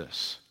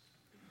Jesus.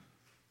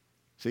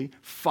 See?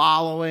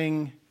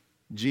 Following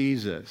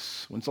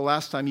Jesus. When's the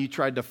last time you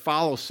tried to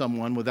follow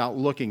someone without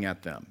looking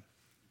at them?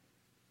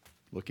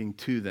 Looking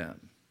to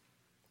them.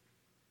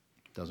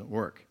 Doesn't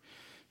work.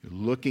 You're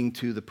looking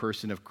to the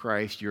person of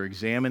Christ. You're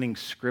examining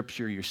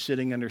Scripture. You're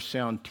sitting under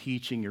sound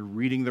teaching. You're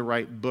reading the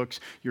right books.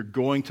 You're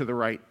going to the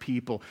right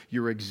people.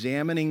 You're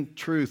examining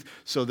truth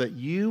so that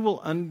you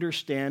will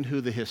understand who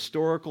the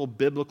historical,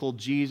 biblical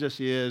Jesus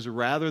is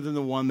rather than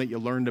the one that you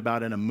learned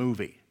about in a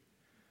movie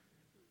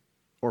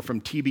or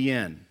from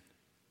TBN.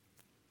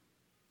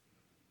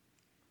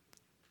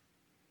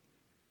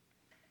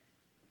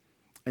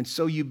 And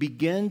so you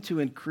begin to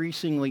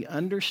increasingly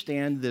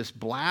understand this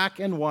black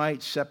and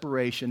white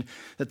separation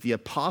that the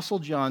Apostle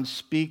John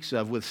speaks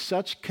of with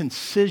such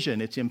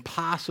concision, it's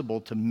impossible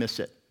to miss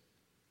it.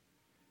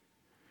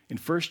 In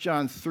 1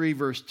 John 3,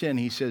 verse 10,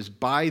 he says,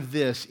 by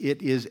this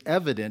it is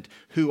evident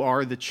who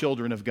are the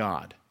children of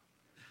God.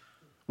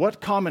 What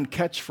common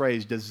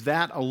catchphrase does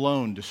that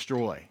alone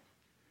destroy?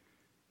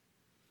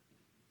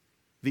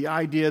 The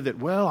idea that,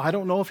 well, I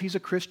don't know if he's a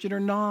Christian or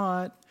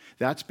not.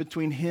 That's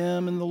between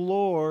him and the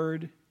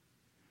Lord.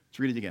 Let's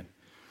read it again.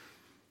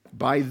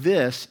 By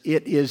this,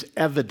 it is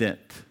evident.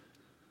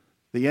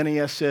 The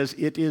NAS says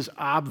it is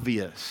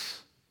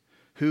obvious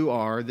who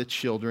are the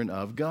children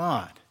of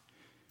God.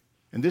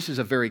 And this is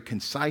a very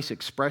concise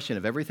expression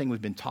of everything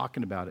we've been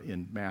talking about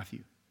in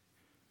Matthew.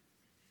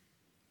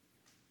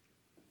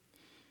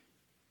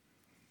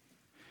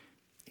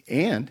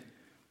 And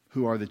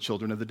who are the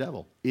children of the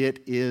devil?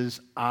 It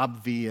is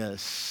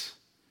obvious.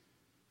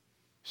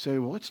 Say,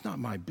 well, it's not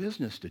my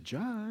business to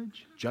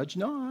judge. Judge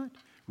not.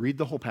 Read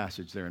the whole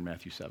passage there in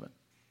Matthew 7.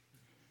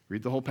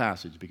 Read the whole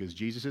passage because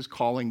Jesus is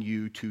calling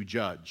you to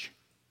judge,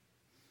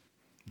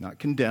 not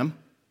condemn.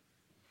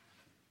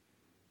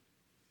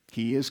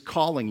 He is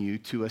calling you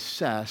to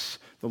assess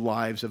the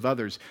lives of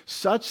others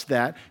such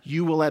that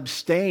you will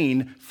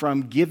abstain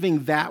from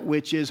giving that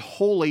which is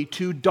holy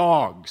to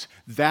dogs.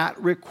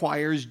 That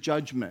requires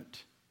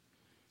judgment,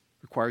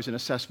 requires an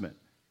assessment.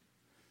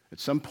 At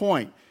some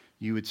point,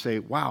 you would say,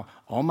 wow,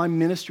 all my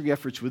ministry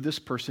efforts with this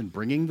person,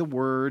 bringing the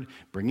word,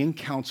 bringing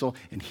counsel,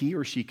 and he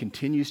or she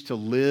continues to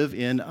live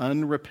in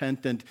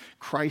unrepentant,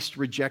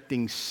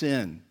 Christ-rejecting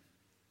sin.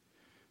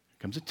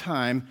 There comes a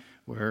time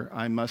where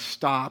I must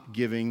stop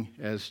giving,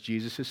 as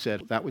Jesus has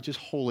said, that which is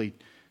holy,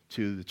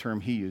 to the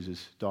term he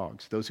uses,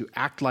 dogs. Those who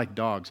act like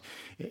dogs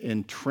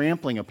in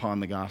trampling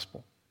upon the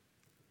gospel.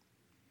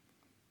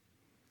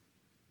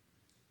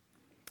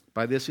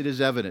 By this it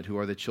is evident who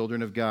are the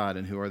children of God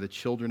and who are the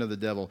children of the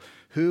devil.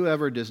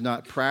 Whoever does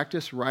not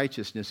practice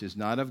righteousness is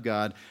not of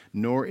God,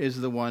 nor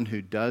is the one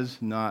who does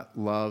not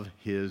love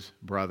his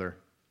brother.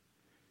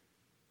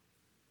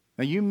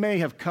 Now, you may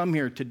have come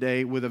here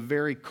today with a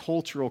very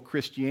cultural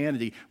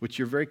Christianity, which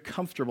you're very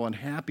comfortable and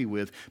happy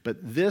with, but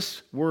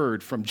this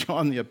word from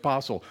John the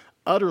Apostle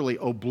utterly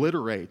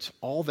obliterates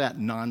all that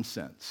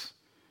nonsense.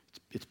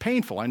 It's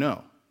painful, I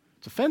know.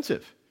 It's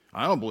offensive.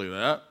 I don't believe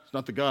that. It's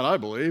not the God I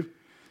believe.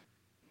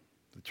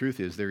 The truth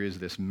is, there is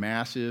this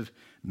massive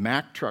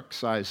Mack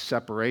truck-sized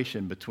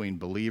separation between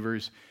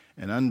believers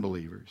and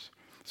unbelievers.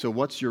 So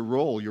what's your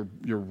role?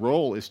 Your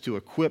role is to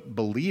equip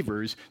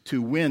believers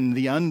to win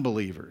the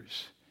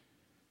unbelievers.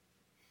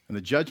 And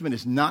the judgment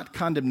is not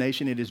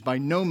condemnation. It is by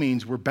no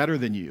means we're better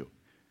than you.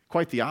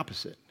 Quite the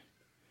opposite.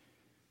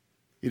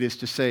 It is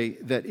to say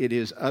that it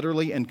is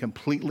utterly and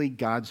completely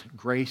God's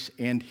grace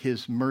and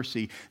his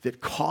mercy that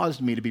caused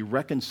me to be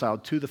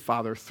reconciled to the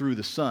Father through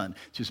the Son.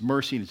 It's his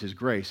mercy and it's his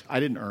grace. I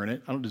didn't earn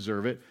it. I don't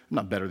deserve it. I'm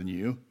not better than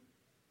you.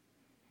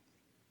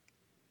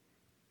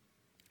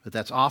 But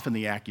that's often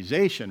the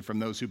accusation from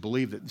those who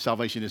believe that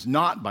salvation is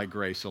not by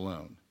grace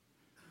alone,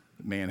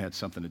 that man had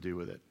something to do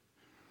with it.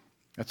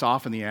 That's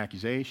often the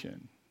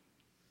accusation.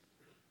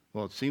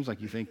 Well, it seems like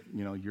you think,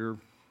 you're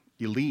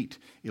elite.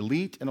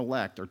 Elite and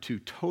elect are two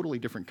totally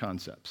different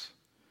concepts.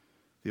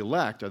 The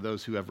elect are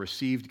those who have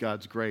received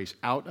God's grace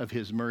out of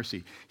his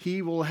mercy.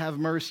 He will have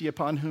mercy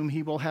upon whom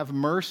he will have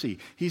mercy.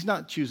 He's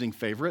not choosing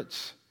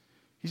favorites.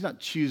 He's not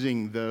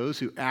choosing those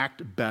who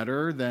act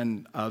better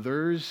than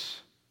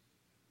others.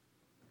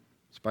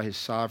 It's by his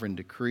sovereign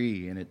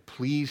decree, and it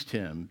pleased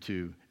him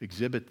to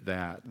exhibit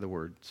that, the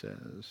word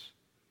says.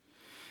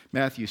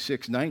 Matthew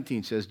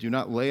 6:19 says, "Do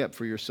not lay up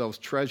for yourselves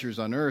treasures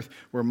on earth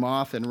where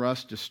moth and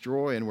rust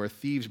destroy and where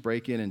thieves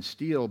break in and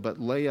steal,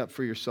 but lay up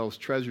for yourselves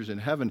treasures in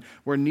heaven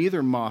where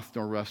neither moth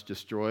nor rust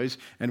destroys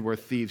and where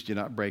thieves do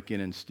not break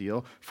in and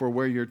steal. For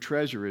where your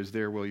treasure is,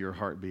 there will your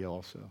heart be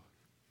also."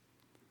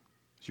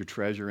 Is your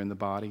treasure in the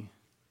body?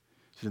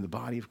 Is it in the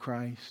body of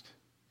Christ?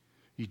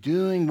 You're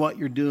doing what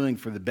you're doing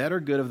for the better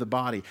good of the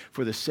body,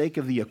 for the sake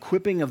of the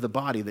equipping of the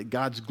body, that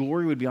God's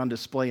glory would be on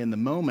display in the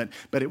moment,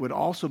 but it would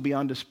also be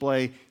on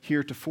display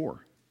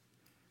heretofore.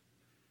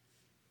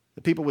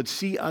 That people would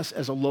see us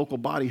as a local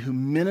body who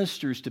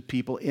ministers to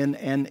people in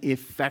an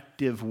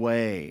effective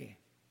way.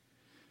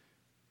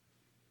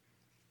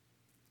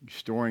 You're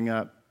storing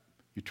up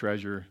your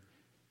treasure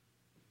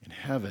in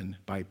heaven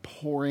by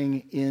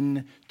pouring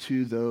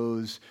into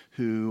those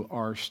who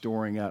are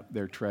storing up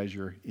their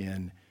treasure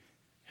in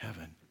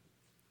heaven.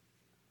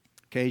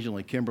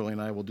 Occasionally, Kimberly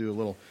and I will do a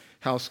little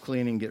house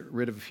cleaning, get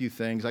rid of a few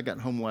things. I got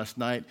home last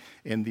night,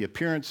 and the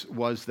appearance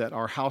was that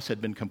our house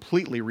had been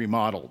completely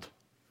remodeled.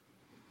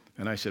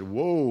 And I said,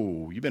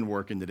 "Whoa, you've been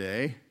working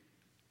today."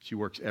 She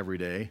works every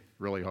day,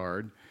 really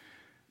hard.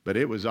 But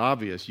it was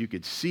obvious. You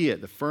could see it.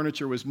 The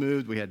furniture was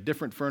moved. We had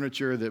different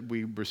furniture that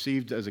we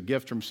received as a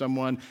gift from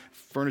someone.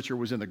 Furniture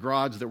was in the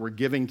garage that we're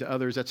giving to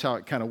others. That's how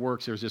it kind of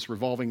works. There's this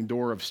revolving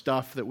door of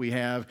stuff that we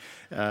have.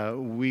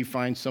 We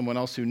find someone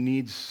else who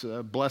needs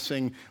a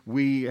blessing.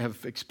 We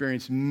have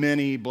experienced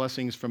many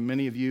blessings from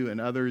many of you and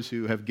others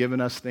who have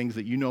given us things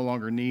that you no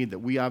longer need, that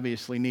we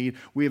obviously need.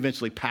 We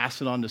eventually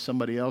pass it on to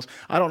somebody else.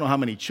 I don't know how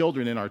many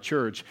children in our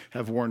church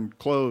have worn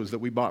clothes that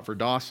we bought for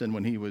Dawson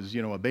when he was,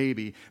 a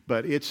baby,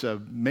 but it's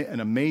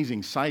an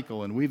amazing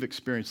cycle, and we've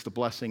experienced the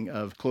blessing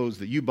of clothes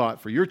that you bought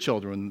for your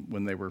children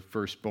when they were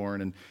first born,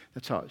 and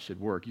that's how it should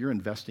work. You're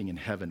investing in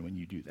heaven when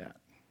you do that.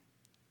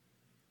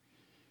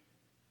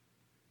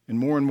 And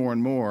more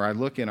and more, I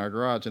look in our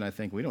garage and I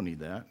think, we don't need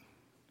that.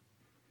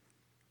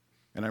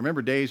 And I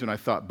remember days when I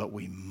thought, but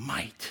we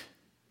might.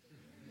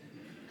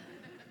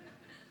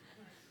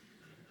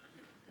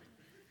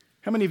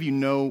 How many of you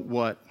know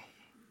what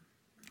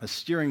a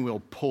steering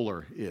wheel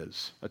puller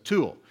is? A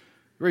tool.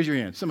 Raise your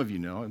hand. Some of you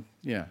know.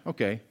 Yeah,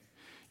 okay.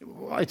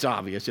 Well, it's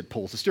obvious. It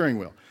pulls the steering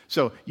wheel.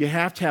 So you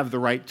have to have the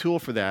right tool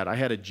for that. I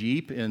had a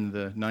Jeep in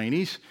the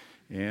 90s,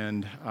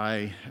 and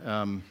I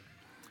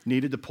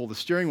needed to pull the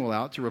steering wheel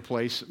out to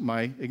replace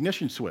my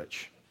ignition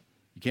switch.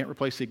 You can't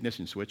replace the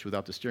ignition switch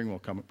without the steering wheel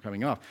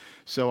coming off.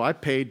 So I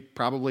paid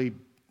probably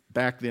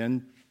back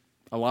then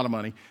a lot of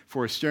money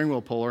for a steering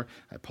wheel puller.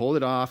 I pulled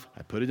it off.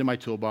 I put it in my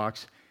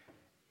toolbox,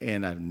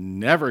 and I've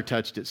never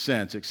touched it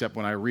since, except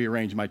when I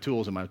rearranged my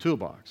tools in my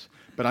toolbox.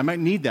 But I might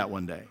need that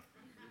one day.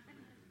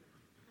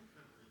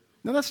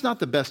 Now, that's not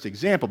the best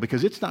example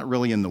because it's not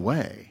really in the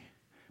way.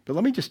 But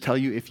let me just tell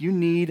you, if you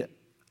need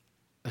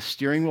a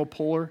steering wheel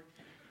puller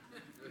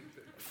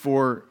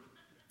for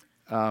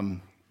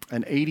an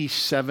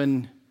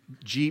 87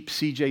 Jeep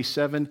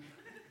CJ7,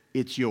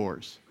 it's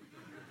yours.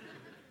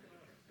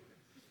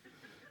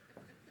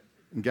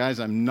 And guys,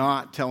 I'm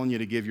not telling you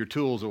to give your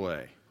tools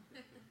away.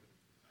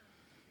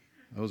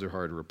 Those are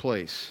hard to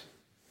replace.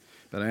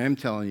 But I am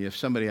telling you, if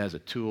somebody has a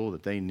tool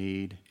that they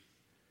need,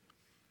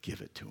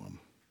 give it to them.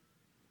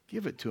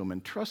 Give it to them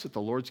and trust that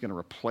the Lord's going to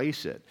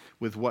replace it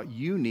with what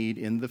you need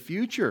in the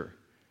future.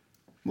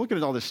 I'm looking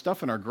at all this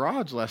stuff in our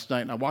garage last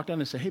night, and I walked down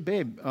and said, "Hey,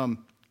 babe, there's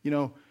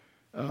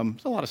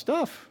a lot of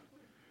stuff."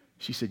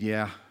 She said,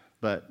 "Yeah,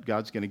 but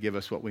God's going to give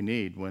us what we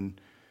need when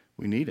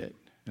we need it."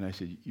 And I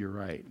said, "You're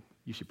right.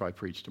 You should probably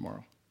preach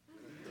tomorrow."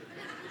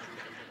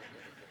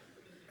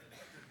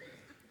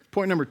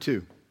 Point number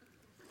 2.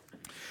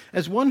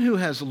 As one who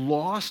has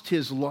lost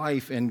his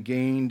life and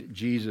gained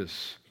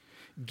Jesus,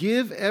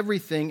 give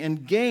everything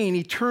and gain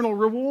eternal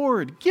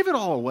reward. Give it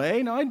all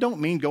away. Now, I don't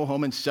mean go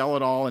home and sell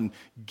it all and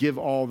give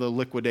all the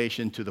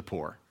liquidation to the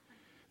poor.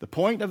 The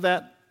point of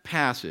that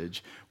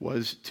passage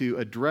was to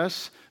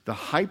address the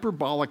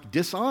hyperbolic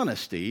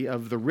dishonesty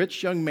of the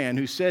rich young man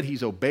who said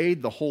he's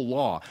obeyed the whole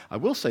law. I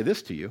will say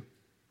this to you.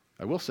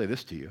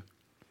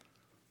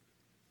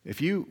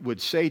 If you would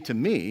say to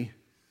me,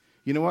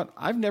 "You know what?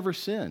 I've never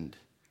sinned.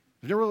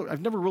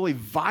 I've never really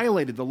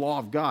violated the law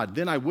of God,"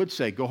 then I would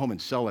say, go home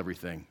and sell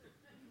everything.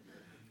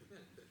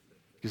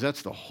 Because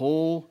that's the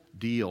whole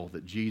deal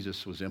that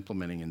Jesus was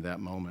implementing in that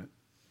moment.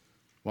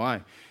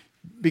 Why?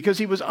 Because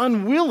he was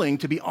unwilling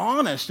to be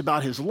honest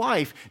about his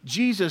life.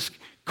 Jesus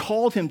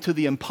called him to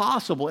the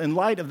impossible in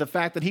light of the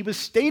fact that he was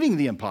stating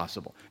the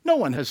impossible. No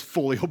one has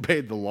fully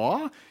obeyed the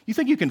law. You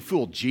think you can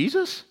fool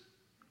Jesus?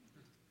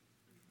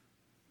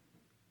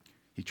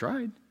 He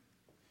tried.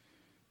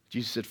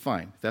 Jesus said,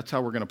 fine, that's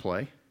how we're going to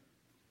play.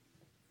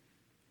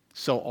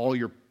 Sell all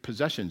your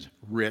possessions,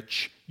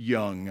 rich,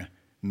 young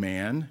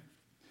man.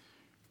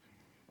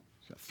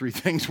 He's got three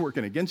things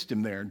working against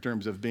him there in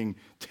terms of being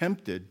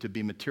tempted to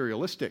be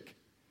materialistic.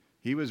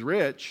 He was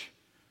rich,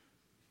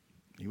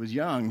 he was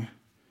young,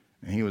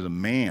 and he was a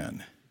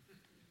man.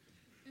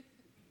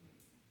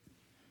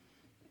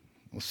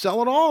 Well,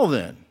 sell it all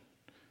then.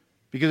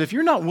 Because if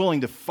you're not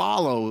willing to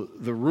follow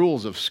the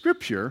rules of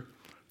Scripture,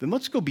 then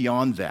let's go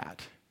beyond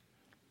that.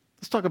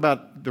 Let's talk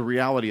about the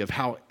reality of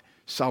how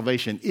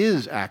salvation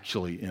is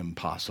actually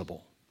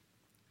impossible.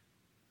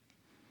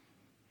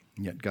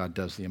 And yet God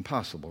does the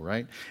impossible,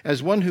 right?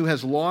 As one who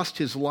has lost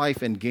his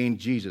life and gained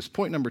Jesus.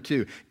 Point number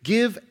 2,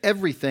 give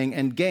everything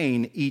and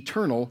gain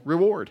eternal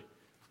reward,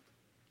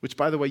 which,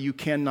 by the way, you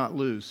cannot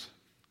lose.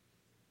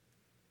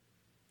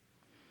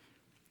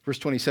 Verse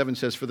 27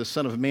 says, for the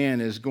Son of Man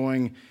is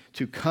going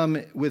to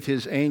come with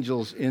his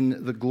angels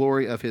in the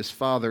glory of his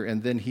Father,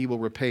 and then he will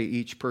repay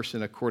each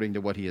person according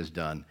to what he has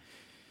done.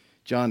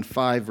 John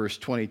 5, verse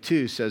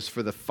 22 says,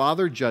 for the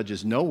Father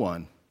judges no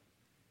one,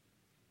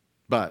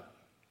 but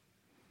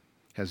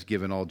has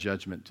given all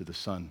judgment to the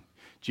Son.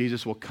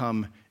 Jesus will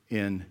come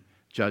in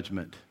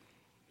judgment.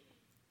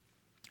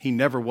 He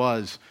never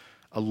was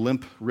a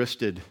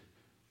limp-wristed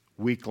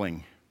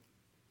weakling,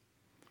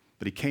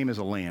 but he came as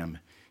a lamb.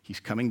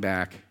 He's coming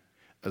back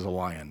as a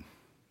lion.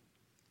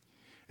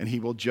 And he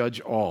will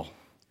judge all.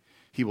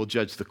 He will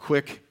judge the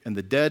quick and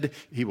the dead.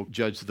 He will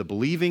judge the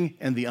believing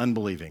and the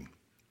unbelieving.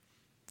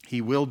 He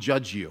will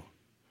judge you.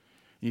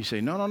 And you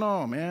say,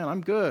 no, man,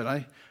 I'm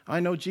good. I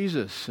know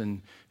Jesus,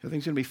 and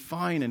everything's going to be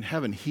fine in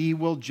heaven. He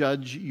will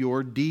judge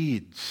your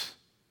deeds.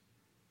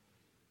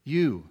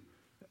 You,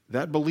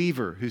 that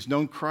believer who's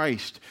known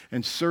Christ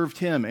and served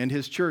him and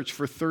his church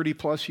for 30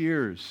 plus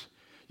years.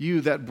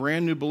 You, that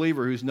brand new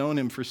believer who's known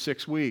him for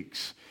 6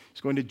 weeks,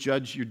 is going to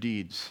judge your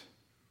deeds.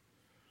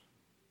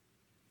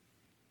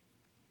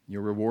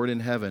 Your reward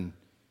in heaven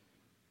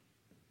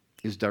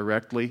is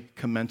directly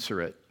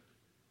commensurate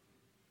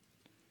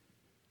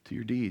to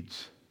your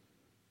deeds.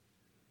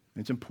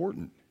 It's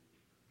important.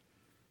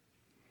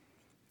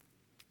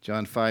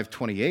 John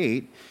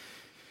 5:28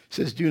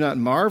 says, do not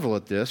marvel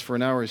at this, for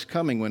an hour is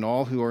coming when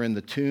all who are in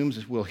the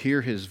tombs will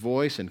hear his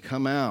voice and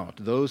come out,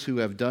 those who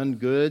have done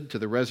good to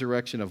the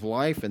resurrection of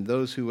life, and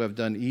those who have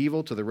done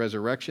evil to the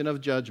resurrection of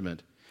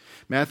judgment.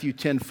 Matthew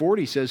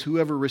 10:40 says,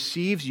 whoever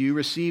receives you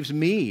receives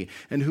me,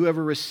 and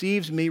whoever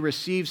receives me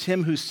receives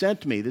him who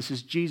sent me. This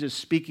is Jesus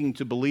speaking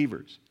to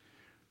believers.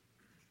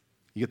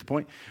 You get the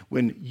point?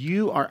 When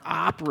you are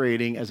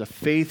operating as a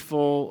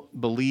faithful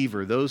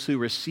believer, those who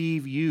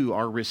receive you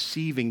are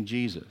receiving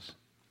Jesus.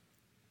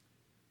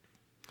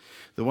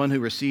 The one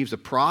who receives a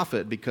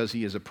prophet because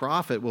he is a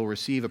prophet will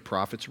receive a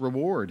prophet's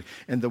reward.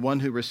 And the one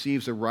who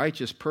receives a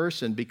righteous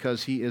person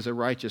because he is a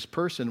righteous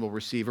person will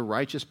receive a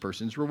righteous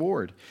person's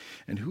reward.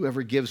 And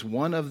whoever gives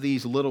one of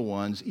these little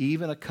ones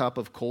even a cup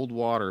of cold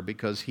water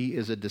because he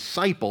is a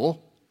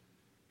disciple,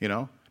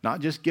 not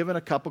just giving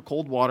a cup of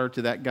cold water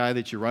to that guy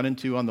that you run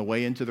into on the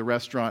way into the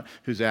restaurant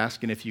who's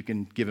asking if you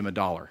can give him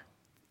 $1.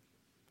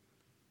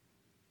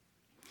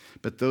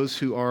 But those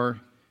who are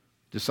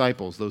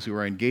disciples, those who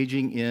are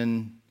engaging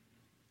in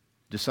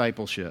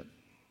discipleship,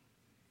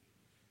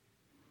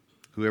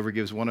 whoever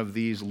gives one of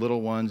these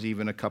little ones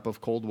even a cup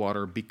of cold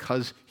water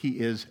because he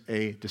is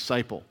a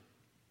disciple,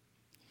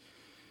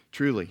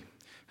 truly,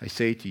 I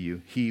say to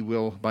you, he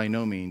will by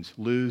no means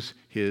lose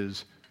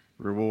his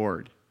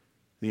reward.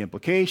 The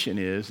implication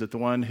is that the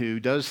one who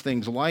does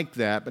things like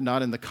that, but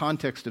not in the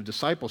context of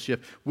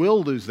discipleship,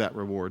 will lose that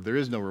reward. There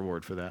is no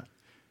reward for that.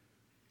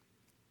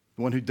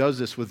 The one who does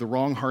this with the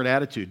wrong heart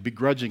attitude,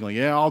 begrudgingly,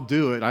 yeah, I'll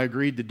do it. I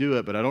agreed to do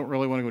it, but I don't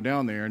really want to go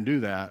down there and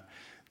do that.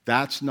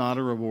 That's not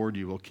a reward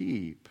you will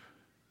keep.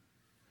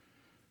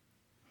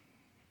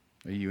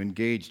 Are you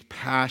engaged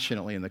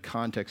passionately in the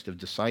context of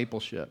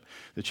discipleship,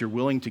 that you're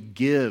willing to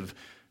give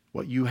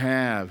what you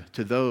have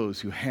to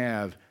those who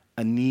have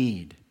a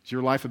need? Is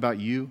your life about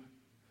you?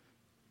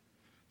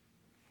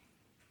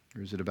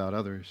 Or is it about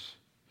others?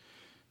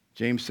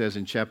 James says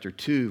in chapter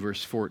 2,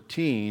 verse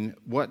 14,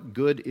 what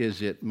good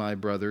is it, my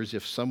brothers,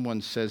 if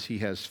someone says he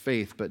has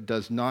faith but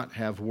does not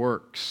have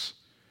works?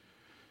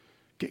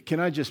 Can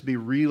I just be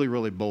really,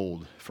 really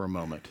bold for a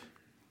moment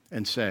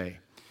and say,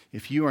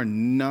 if you are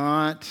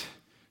not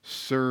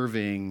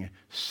serving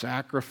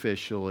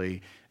sacrificially,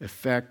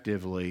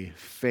 effectively,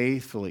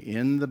 faithfully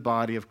in the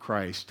body of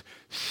Christ,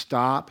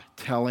 stop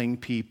telling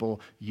people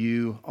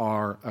you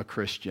are a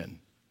Christian.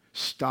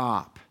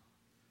 Stop.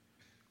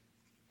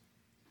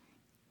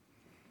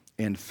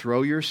 And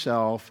throw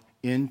yourself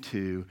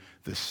into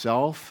the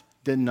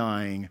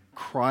denying,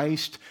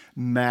 Christ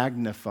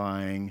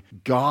magnifying,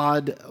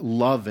 God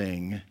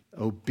loving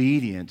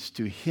obedience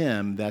to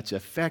Him that's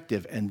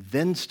effective, and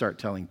then start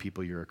telling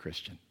people you're a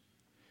Christian.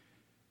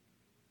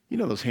 You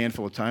know those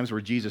handful of times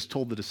where Jesus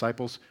told the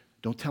disciples,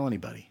 don't tell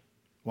anybody.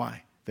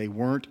 Why? They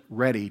weren't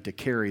ready to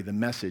carry the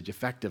message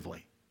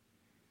effectively.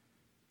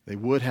 They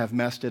would have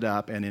messed it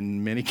up, and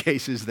in many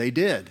cases they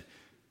did.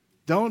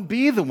 Don't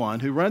be the one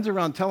who runs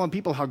around telling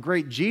people how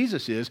great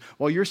Jesus is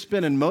while you're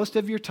spending most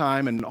of your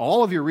time and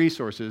all of your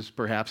resources,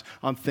 perhaps,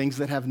 on things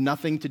that have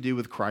nothing to do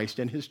with Christ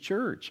and His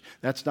church.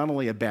 That's not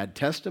only a bad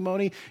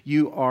testimony,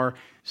 you are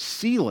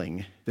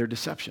sealing their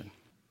deception.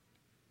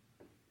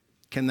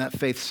 Can that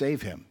faith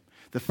save him?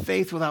 The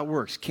faith without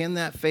works, can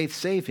that faith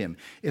save him?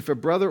 If a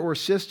brother or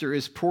sister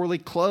is poorly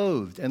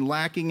clothed and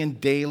lacking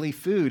in daily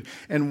food,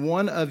 and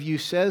one of you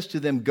says to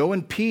them, go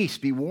in peace,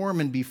 be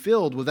warm and be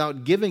filled,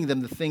 without giving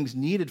them the things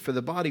needed for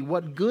the body,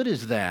 what good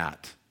is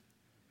that?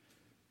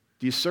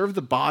 Do you serve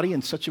the body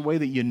in such a way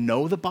that you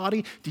know the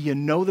body? Do you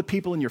know the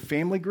people in your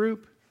family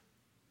group?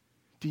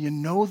 Do you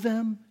know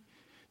them?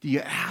 Do you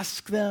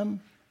ask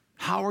them,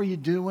 how are you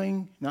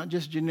doing? Not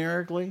just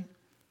generically.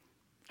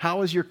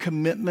 How is your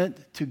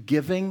commitment to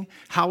giving?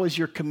 How is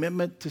your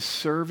commitment to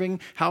serving?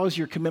 How is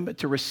your commitment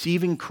to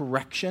receiving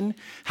correction?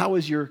 How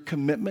is your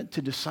commitment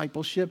to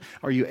discipleship?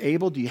 Do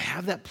you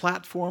have that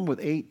platform with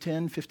 8,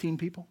 10, 15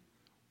 people?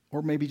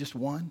 Or maybe just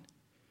one?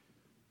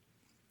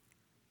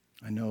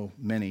 I know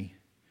many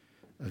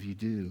of you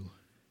do.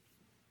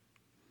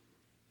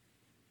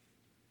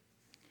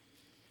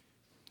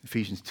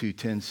 Ephesians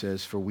 2:10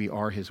 says, for we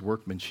are His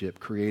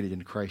workmanship, created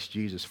in Christ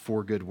Jesus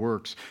for good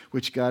works,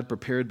 which God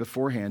prepared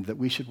beforehand that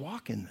we should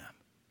walk in them.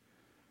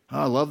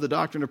 I love the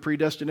doctrine of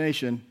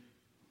predestination.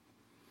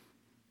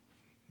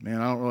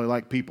 Man, I don't really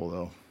like people,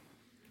 though.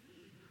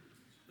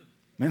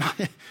 Man,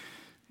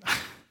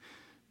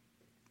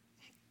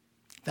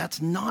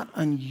 that's not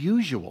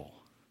unusual.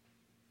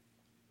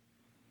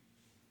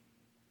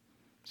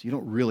 So you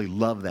don't really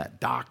love that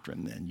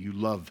doctrine then. You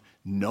love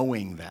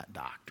knowing that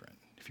doctrine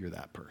if you're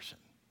that person.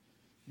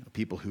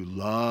 People who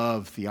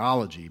love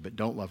theology but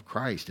don't love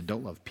Christ and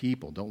don't love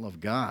people, don't love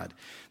God,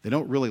 they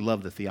don't really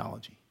love the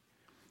theology.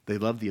 They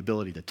love the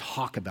ability to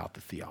talk about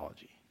the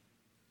theology.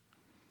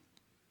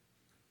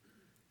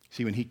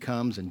 See, when He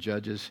comes and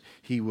judges,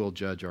 He will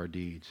judge our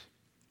deeds.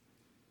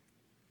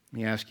 Let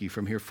me ask you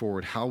from here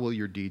forward, how will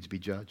your deeds be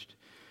judged?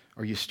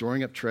 Are you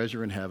storing up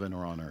treasure in heaven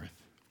or on earth?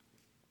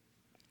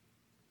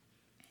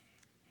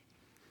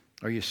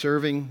 Are you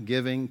serving,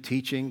 giving,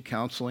 teaching,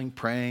 counseling,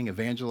 praying,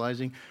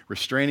 evangelizing,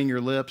 restraining your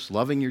lips,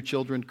 loving your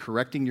children,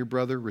 correcting your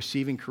brother,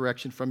 receiving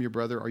correction from your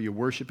brother? Are you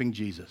worshiping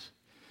Jesus?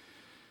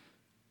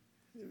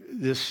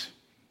 This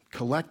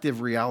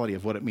collective reality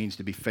of what it means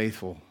to be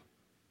faithful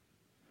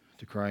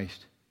to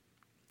Christ.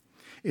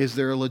 Is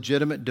there a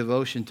legitimate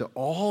devotion to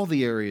all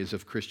the areas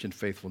of Christian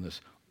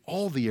faithfulness?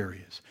 All the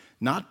areas.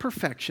 Not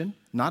perfection,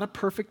 not a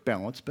perfect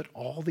balance, but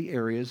all the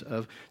areas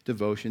of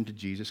devotion to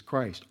Jesus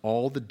Christ.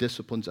 All the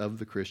disciplines of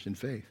the Christian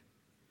faith.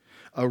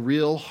 A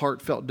real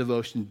heartfelt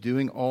devotion,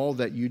 doing all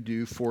that you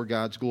do for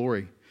God's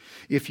glory.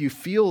 If you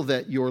feel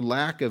that your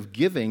lack of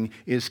giving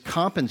is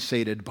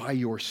compensated by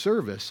your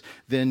service,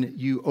 then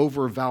you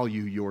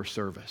overvalue your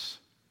service.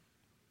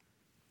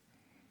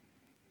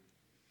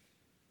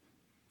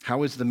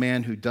 How is the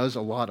man who does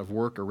a lot of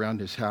work around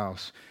his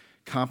house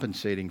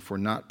compensating for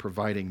not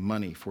providing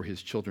money for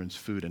his children's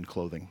food and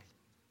clothing?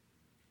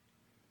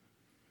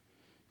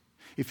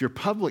 If your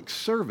public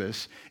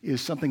service is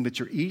something that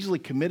you're easily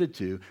committed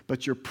to,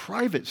 but your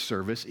private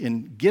service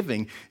in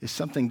giving is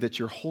something that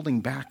you're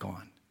holding back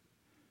on,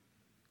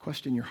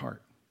 question your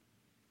heart.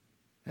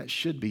 That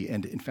should be,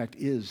 and in fact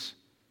is,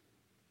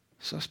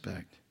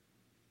 suspect.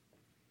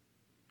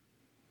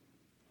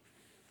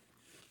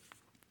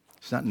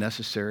 It's not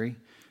necessary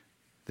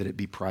that it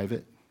be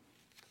private.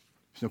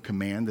 There's no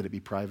command that it be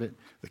private.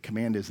 The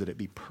command is that it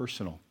be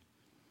personal.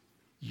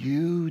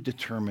 You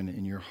determine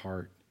in your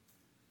heart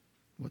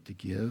what to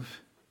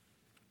give.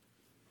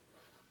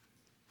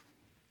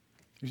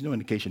 There's no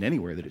indication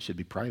anywhere that it should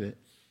be private.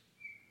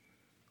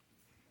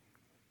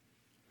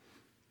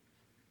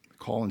 The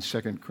call in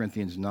 2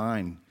 Corinthians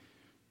 9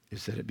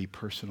 is that it be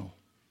personal.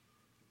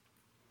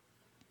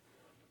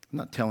 I'm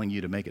not telling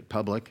you to make it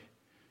public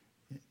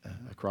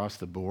across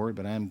the board,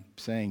 but I'm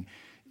saying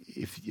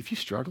if you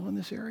struggle in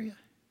this area,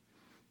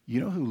 you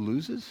know who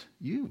loses?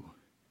 You.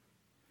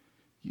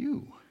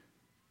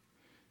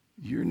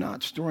 You're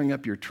not storing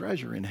up your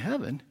treasure in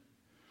heaven.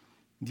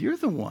 You're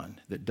the one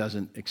that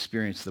doesn't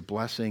experience the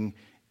blessing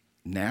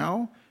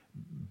now,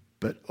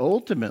 but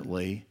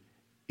ultimately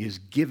is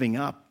giving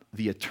up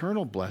the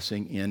eternal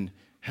blessing in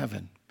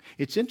heaven.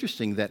 It's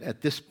interesting that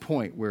at this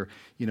point where,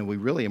 we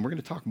really, and we're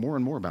going to talk more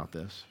and more about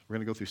this. We're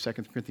going to go through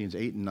 2 Corinthians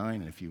 8 and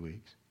 9 in a few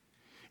weeks.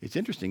 It's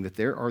interesting that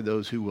there are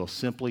those who will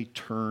simply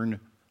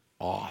turn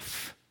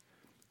off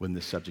when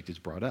this subject is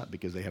brought up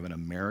because they have an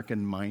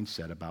American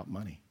mindset about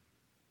money.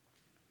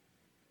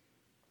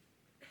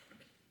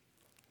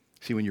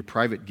 See, when your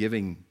private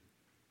giving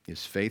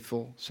is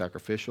faithful,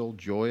 sacrificial,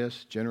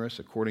 joyous, generous,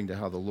 according to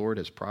how the Lord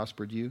has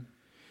prospered you,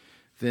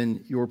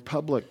 then your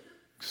public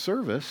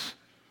service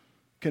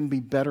can be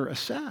better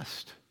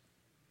assessed.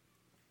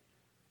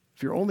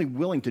 If you're only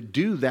willing to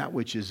do that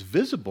which is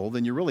visible,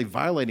 then you're really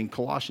violating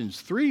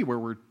Colossians 3, where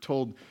we're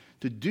told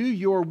to do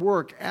your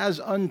work as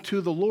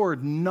unto the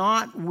Lord,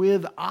 not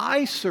with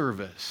eye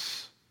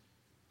service.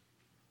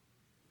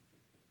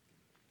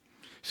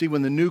 See,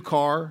 when the new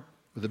car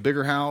or the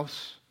bigger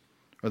house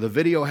or the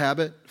video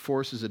habit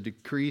forces a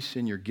decrease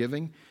in your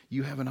giving,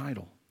 you have an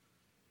idol.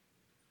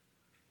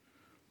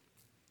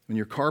 When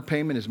your car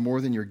payment is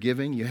more than your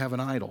giving, you have an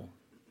idol.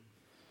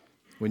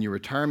 When your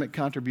retirement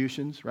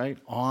contributions, right,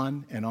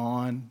 on and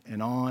on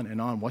and on and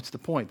on, what's the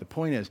point? The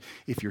point is,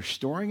 if you're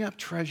storing up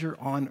treasure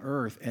on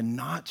earth and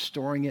not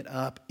storing it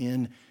up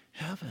in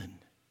heaven,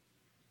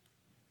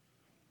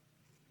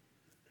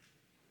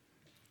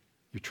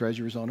 your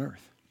treasure is on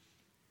earth.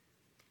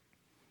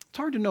 It's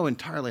hard to know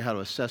entirely how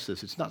to assess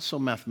this. It's not so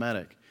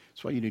mathematic.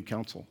 That's why you need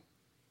counsel.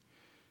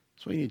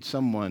 That's why you need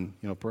someone,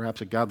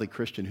 perhaps a godly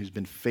Christian who's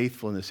been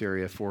faithful in this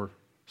area for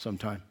some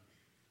time.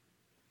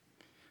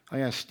 I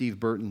asked Steve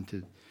Burton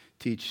to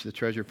teach the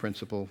treasure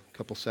principle a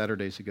couple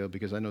Saturdays ago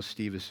because I know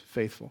Steve is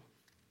faithful.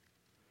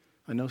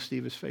 I know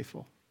Steve is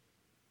faithful.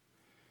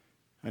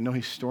 I know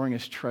he's storing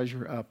his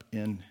treasure up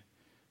in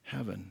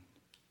heaven.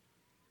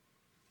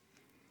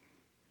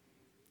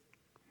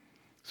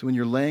 So when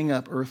you're laying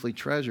up earthly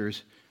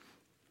treasures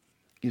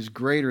is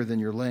greater than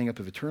your laying up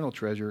of eternal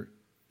treasure,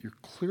 you're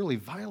clearly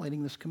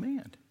violating this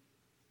command.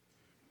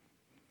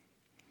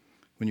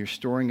 When your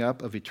storing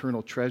up of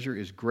eternal treasure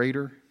is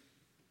greater,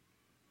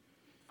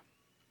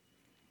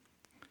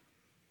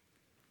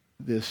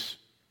 this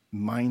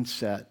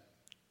mindset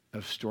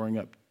of storing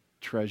up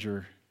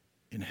treasure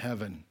in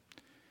heaven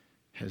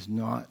has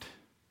not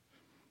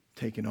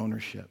taken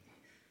ownership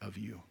of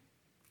you.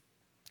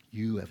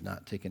 You have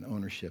not taken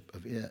ownership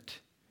of it.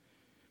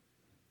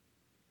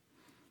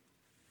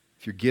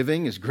 If your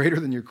giving is greater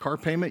than your car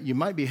payment, you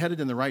might be headed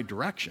in the right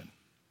direction.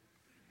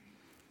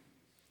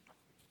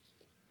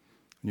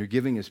 And your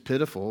giving is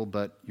pitiful,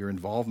 but your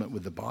involvement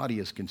with the body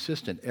is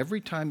consistent. Every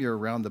time you're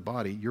around the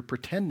body, you're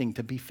pretending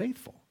to be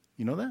faithful.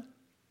 You know that?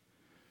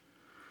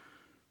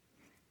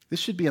 This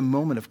should be a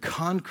moment of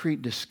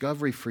concrete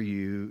discovery for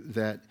you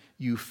that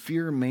you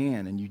fear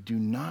man and you do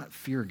not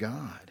fear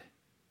God.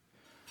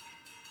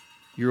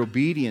 Your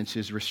obedience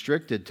is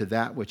restricted to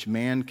that which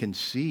man can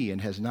see and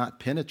has not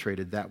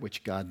penetrated that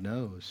which God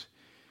knows.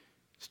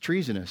 It's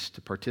treasonous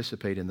to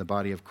participate in the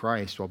body of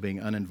Christ while being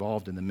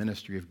uninvolved in the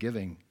ministry of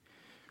giving.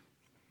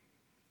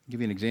 I'll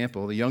give you an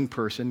example. The young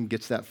person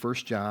gets that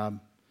first job,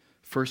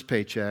 first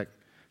paycheck,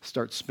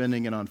 starts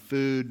spending it on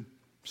food,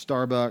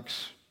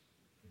 Starbucks,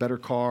 better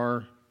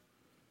car.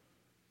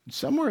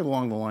 Somewhere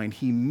along the line,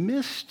 he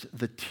missed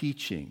the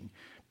teaching,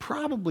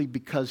 probably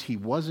because he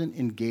wasn't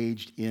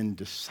engaged in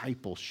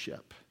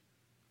discipleship.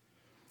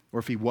 Or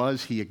if he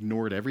was, he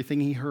ignored everything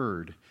he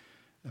heard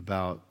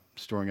about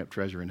storing up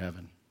treasure in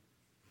heaven.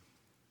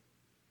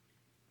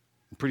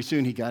 And pretty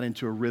soon he got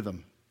into a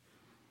rhythm.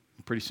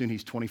 And pretty soon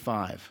he's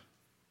 25.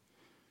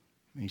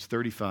 And he's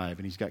 35,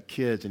 and he's got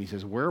kids, and he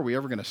says, where are we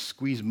ever going to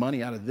squeeze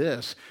money out of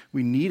this?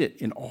 We need it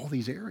in all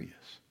these areas.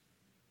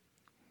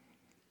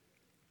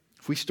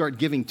 If we start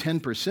giving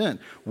 10%,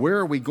 where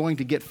are we going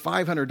to get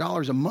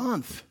 $500 a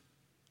month?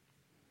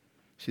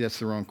 See, that's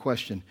the wrong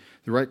question.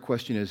 The right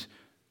question is,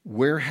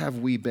 where have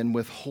we been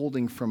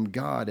withholding from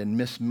God and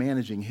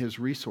mismanaging His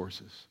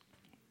resources?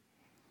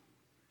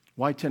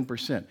 Why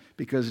 10%?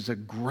 Because it's a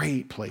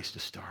great place to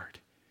start.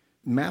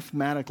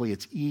 Mathematically,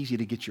 it's easy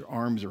to get your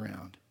arms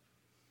around.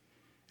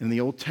 In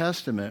the Old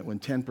Testament, when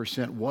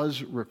 10%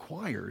 was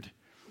required,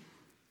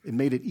 it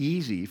made it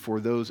easy for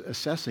those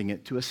assessing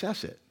it to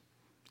assess it.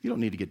 You don't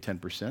need to get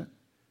 10%.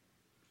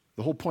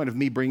 The whole point of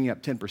me bringing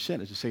up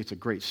 10% is to say it's a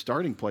great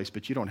starting place,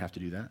 but you don't have to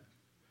do that.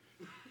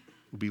 It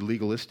would be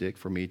legalistic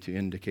for me to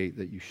indicate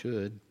that you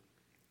should.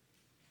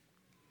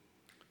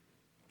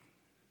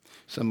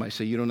 Some might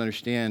say, you don't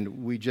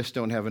understand, we just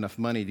don't have enough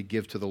money to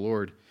give to the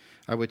Lord.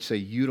 I would say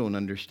you don't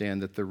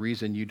understand that the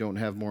reason you don't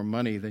have more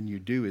money than you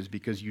do is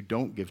because you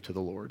don't give to the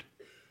Lord.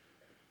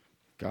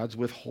 God's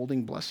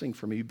withholding blessing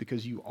from you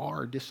because you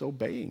are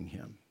disobeying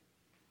Him.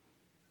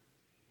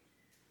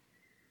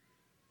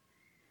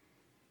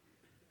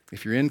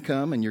 If your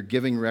income and your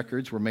giving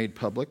records were made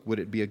public, would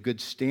it be a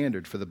good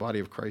standard for the body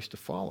of Christ to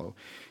follow?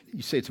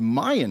 You say it's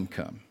my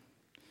income,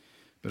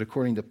 but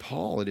according to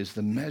Paul, it is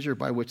the measure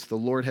by which the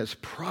Lord has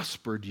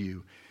prospered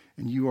you,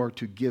 and you are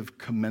to give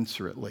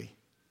commensurately.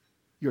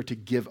 You are to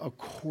give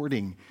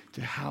according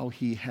to how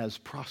He has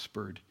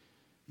prospered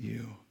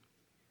you.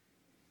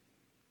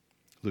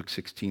 Luke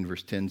 16,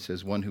 verse 10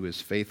 says, one who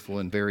is faithful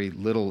in very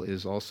little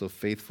is also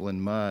faithful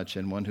in much,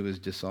 and one who is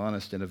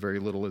dishonest in a very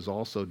little is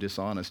also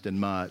dishonest in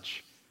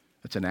much.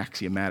 That's an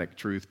axiomatic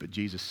truth, but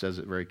Jesus says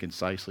it very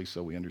concisely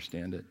so we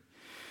understand it.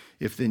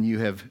 If then you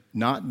have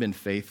not been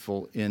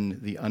faithful in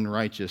the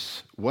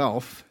unrighteous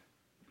wealth,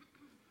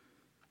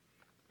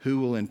 who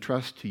will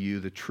entrust to you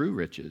the true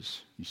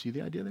riches? You see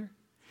the idea there?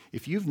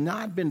 if you've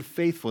not been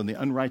faithful in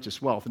the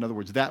unrighteous wealth, in other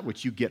words, that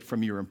which you get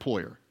from your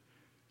employer,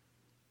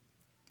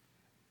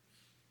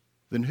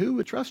 then who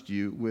would trust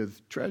you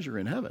with treasure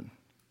in heaven?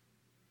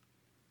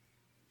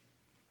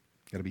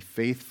 You've got to be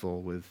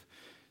faithful with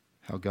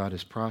how God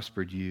has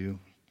prospered you.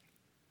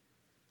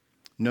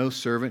 No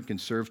servant can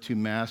serve two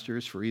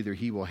masters, for either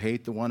he will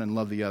hate the one and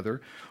love the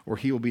other, or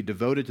he will be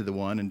devoted to the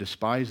one and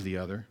despise the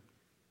other.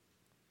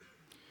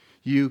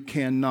 You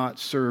cannot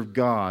serve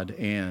God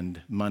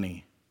and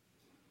money.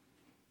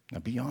 Now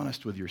be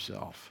honest with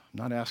yourself.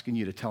 I'm not asking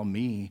you to tell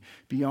me.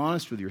 Be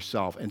honest with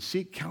yourself and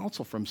seek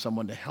counsel from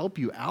someone to help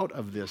you out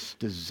of this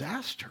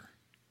disaster.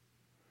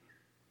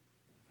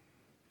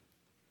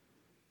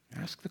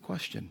 Ask the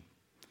question,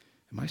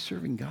 am I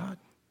serving God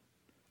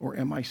or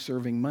am I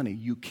serving money?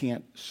 You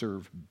can't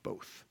serve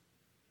both.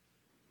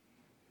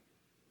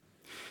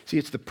 See,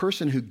 it's the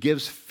person who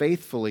gives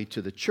faithfully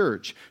to the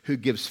church who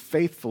gives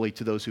faithfully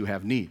to those who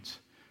have needs.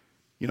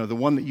 You know, the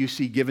one that you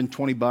see giving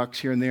 $20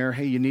 here and there,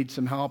 hey, you need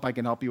some help, I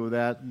can help you with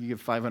that. You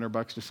give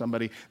 $500 to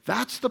somebody.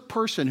 That's the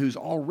person who's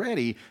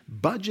already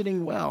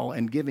budgeting well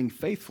and giving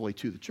faithfully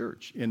to the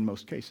church in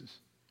most cases.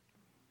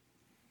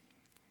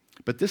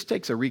 But this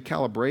takes a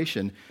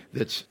recalibration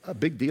that's a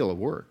big deal of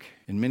work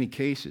in many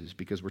cases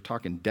because we're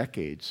talking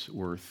decades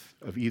worth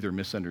of either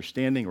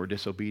misunderstanding or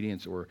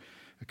disobedience or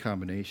a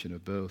combination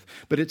of both.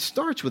 But it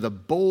starts with a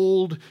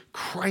bold,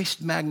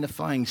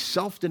 Christ-magnifying,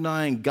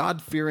 self-denying,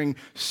 God-fearing,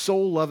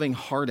 soul-loving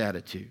heart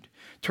attitude.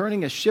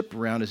 Turning a ship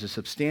around is a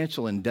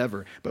substantial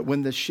endeavor, but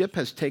when the ship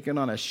has taken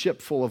on a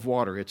ship full of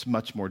water, it's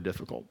much more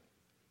difficult.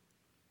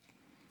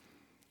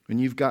 When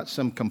you've got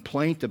some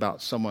complaint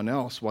about someone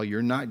else while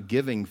you're not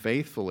giving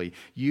faithfully,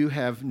 you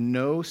have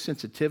no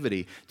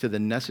sensitivity to the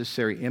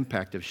necessary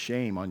impact of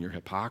shame on your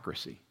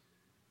hypocrisy.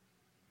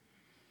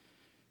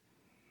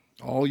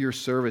 All your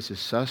service is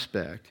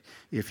suspect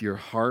if your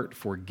heart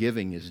for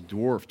giving is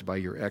dwarfed by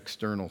your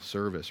external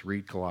service.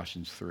 Read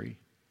Colossians 3.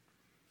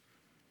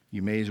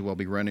 You may as well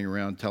be running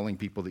around telling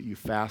people that you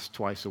fast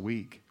twice a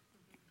week.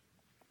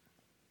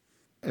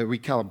 A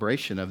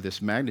recalibration of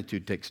this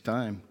magnitude takes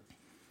time.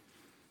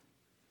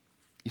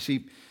 You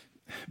see,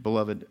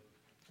 beloved,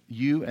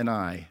 you and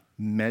I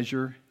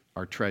measure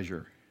our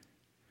treasure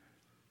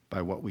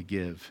by what we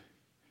give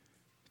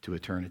to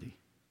eternity.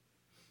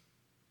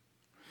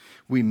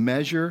 We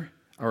measure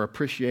our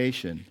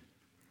appreciation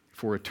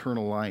for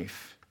eternal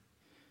life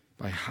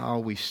by how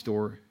we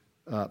store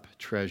up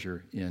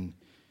treasure in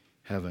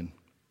heaven.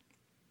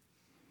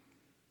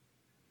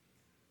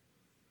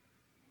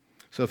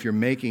 So if you're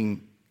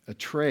making a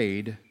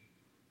trade,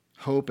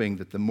 hoping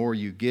that the more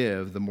you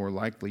give, the more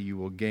likely you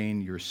will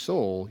gain your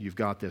soul, you've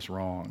got this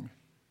wrong.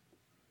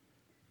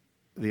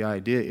 The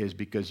idea is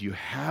because you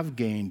have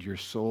gained your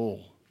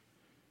soul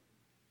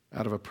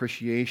out of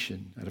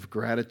appreciation, out of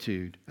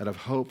gratitude, out of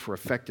hope for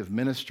effective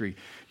ministry,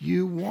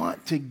 you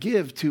want to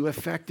give to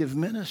effective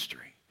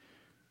ministry.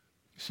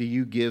 See,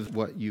 you give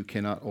what you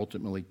cannot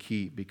ultimately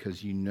keep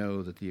because you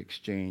know that the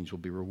exchange will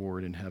be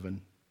reward in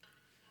heaven.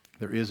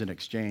 There is an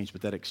exchange,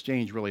 but that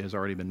exchange really has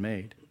already been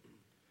made.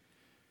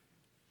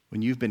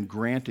 When you've been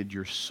granted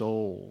your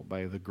soul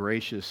by the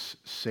gracious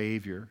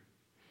Savior,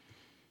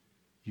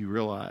 you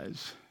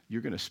realize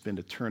you're going to spend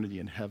eternity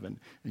in heaven,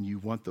 and you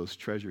want those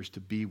treasures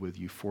to be with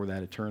you for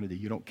that eternity.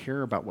 You don't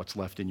care about what's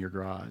left in your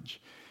garage.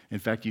 In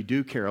fact, you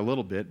do care a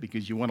little bit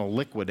because you want to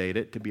liquidate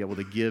it to be able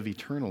to give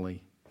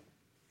eternally.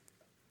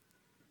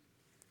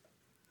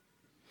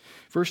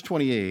 Verse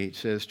 28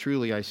 says,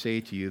 "Truly I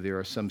say to you, there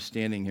are some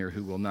standing here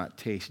who will not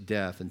taste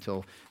death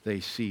until they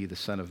see the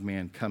Son of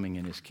Man coming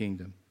in his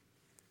kingdom."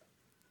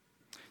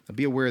 Now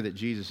be aware that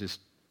Jesus is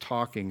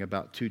talking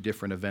about two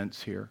different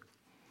events here.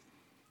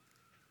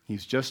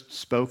 He's just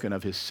spoken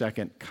of his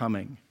second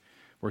coming,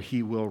 where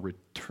he will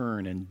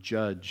return and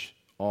judge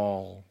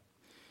all.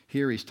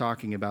 Here he's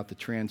talking about the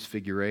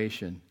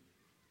transfiguration.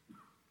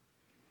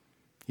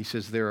 He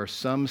says, there are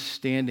some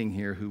standing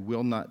here who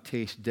will not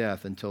taste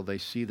death until they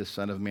see the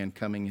Son of Man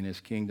coming in his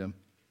kingdom.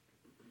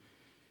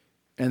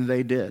 And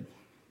they did.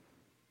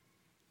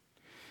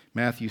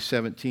 Matthew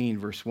 17,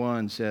 verse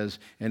 1 says,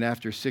 "And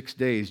after 6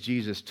 days,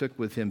 Jesus took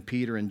with him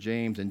Peter and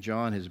James and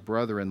John, his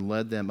brother, and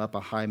led them up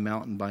a high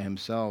mountain by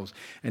himself.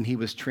 And he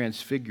was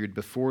transfigured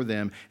before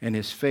them, and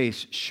his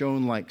face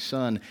shone like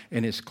sun,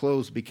 and his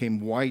clothes became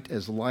white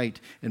as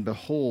light. And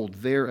behold,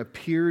 there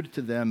appeared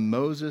to them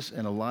Moses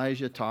and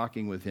Elijah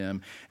talking with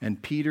him.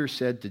 And Peter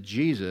said to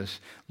Jesus,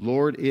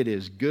 'Lord, it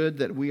is good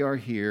that we are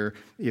here.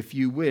 If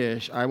you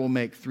wish, I will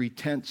make 3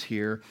 tents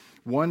here,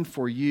 one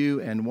for you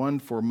and one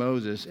for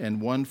Moses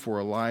and one for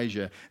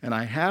Elijah.' And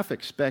I half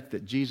expect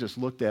that Jesus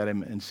looked at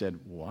him and said,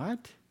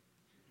 'What?'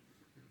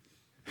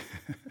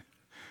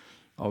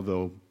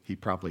 Although he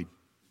probably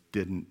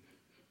didn't,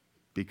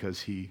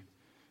 because he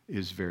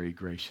is very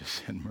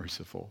gracious and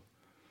merciful.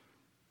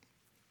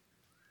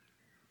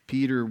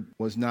 Peter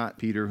was not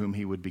Peter whom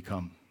he would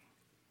become.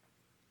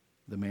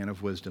 The man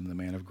of wisdom, the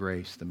man of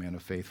grace, the man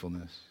of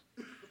faithfulness.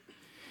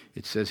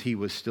 It says he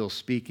was still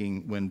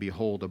speaking when,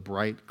 behold, a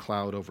bright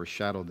cloud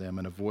overshadowed them,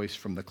 and a voice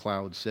from the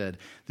cloud said,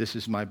 "This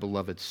is my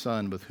beloved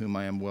Son, with whom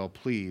I am well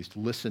pleased.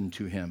 Listen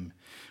to him."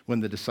 When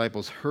the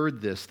disciples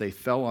heard this, they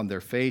fell on their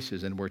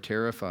faces and were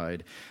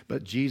terrified.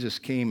 But Jesus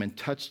came and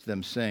touched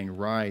them, saying,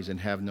 "Rise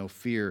and have no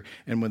fear."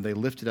 And when they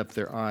lifted up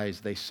their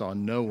eyes, they saw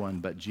no one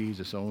but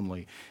Jesus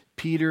only.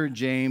 Peter,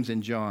 James,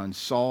 and John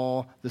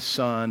saw the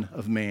Son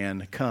of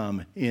Man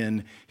come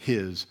in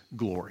his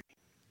glory.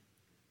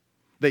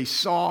 They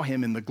saw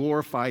him in the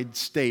glorified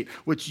state,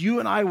 which you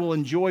and I will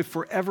enjoy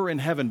forever in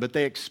heaven, but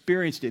they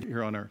experienced it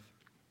here on earth.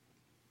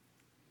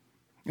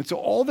 And so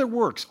all their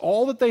works,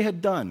 all that they had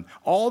done,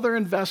 all their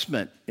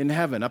investment in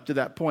heaven up to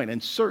that point,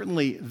 and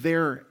certainly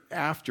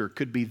thereafter,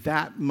 could be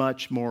that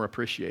much more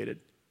appreciated.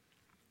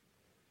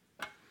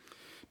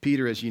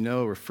 Peter, as you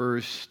know,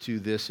 refers to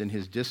this in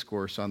his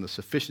discourse on the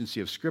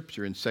sufficiency of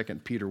Scripture in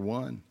 2 Peter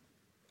 1.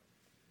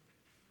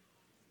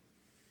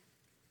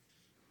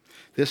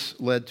 This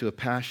led to a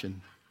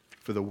passion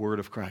for the Word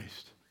of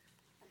Christ.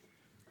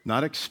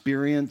 Not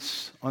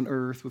experience on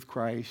earth with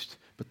Christ,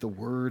 but the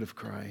Word of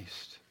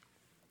Christ.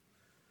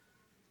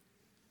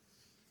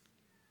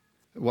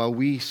 While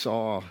we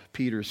saw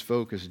Peter's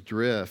focus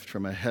drift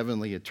from a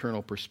heavenly,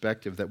 eternal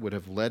perspective that would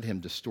have led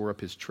him to store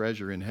up his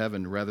treasure in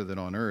heaven rather than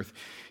on earth,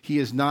 he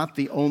is not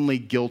the only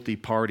guilty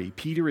party.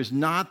 Peter is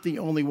not the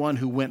only one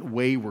who went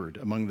wayward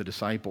among the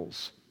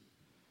disciples.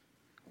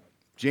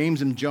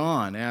 James and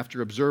John,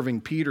 after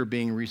observing Peter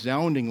being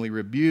resoundingly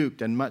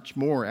rebuked and much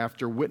more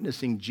after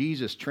witnessing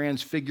Jesus'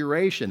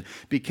 transfiguration,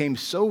 became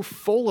so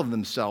full of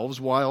themselves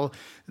while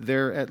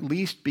they're at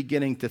least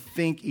beginning to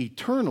think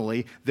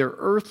eternally, their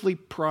earthly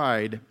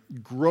pride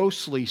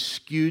grossly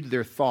skewed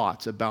their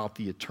thoughts about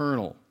the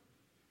eternal.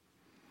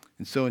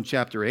 And so in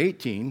chapter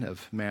 18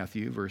 of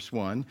Matthew, verse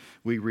 1,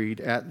 we read,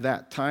 "At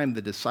that time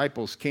the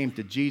disciples came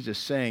to Jesus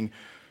saying,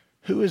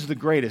 'Who is the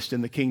greatest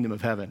in the kingdom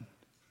of heaven?'"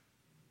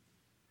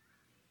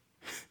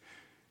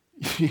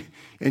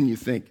 And you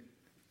think,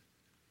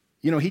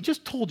 he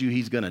just told you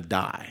he's going to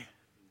die.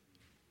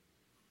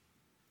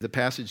 The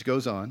passage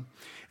goes on,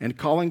 "And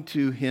calling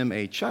to him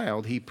a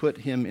child, he put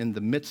him in the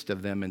midst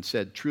of them and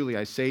said, 'Truly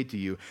I say to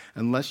you,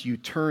 unless you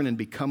turn and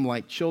become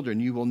like children,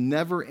 you will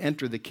never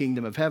enter the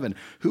kingdom of heaven.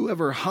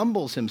 Whoever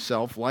humbles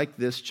himself like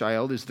this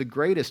child is the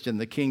greatest in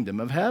the kingdom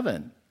of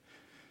heaven.'"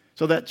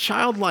 So that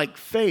childlike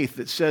faith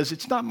that says,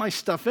 it's not my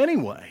stuff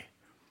anyway.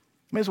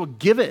 May as well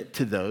give it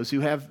to those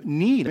who have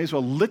need. May as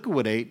well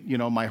liquidate,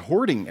 my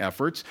hoarding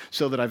efforts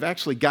so that I've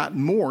actually got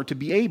more to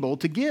be able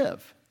to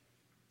give.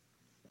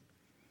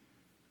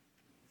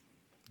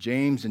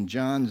 James and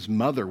John's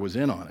mother was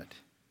in on it.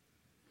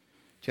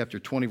 Chapter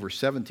 20, verse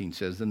 17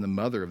 says, "Then the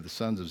mother of the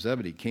sons of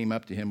Zebedee came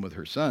up to him with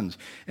her sons,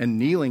 and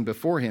kneeling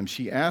before him,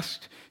 she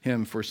asked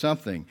him for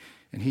something.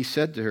 And he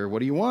said to her, 'What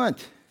do you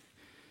want?'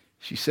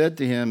 She said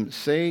to him,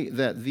 'Say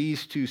that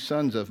these 2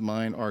 sons of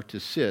mine are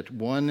to sit,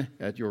 one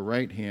at your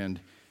right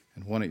hand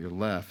and one at your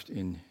left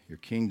in your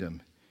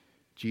kingdom.'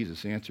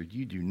 Jesus answered,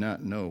 'You do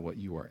not know what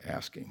you are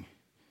asking.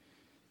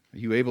 Are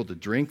you able to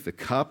drink the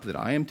cup that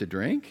I am to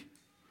drink?'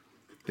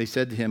 They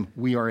said to him,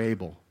 'We are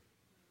able.'"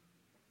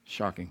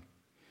 Shocking.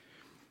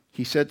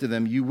 He said to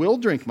them, "You will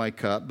drink my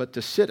cup, but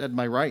to sit at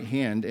my right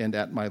hand and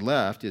at my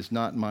left is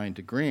not mine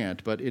to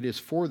grant, but it is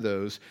for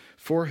those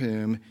for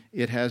whom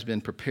it has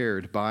been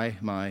prepared by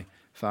my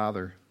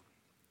Father."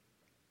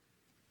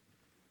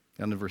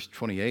 Down in verse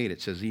 28,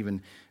 it says,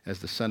 "Even as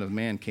the Son of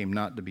Man came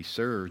not to be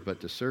served,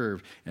 but to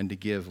serve and to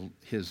give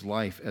his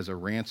life as a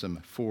ransom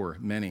for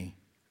many."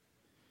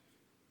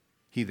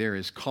 He there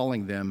is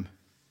calling them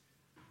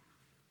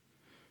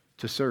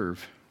to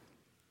serve.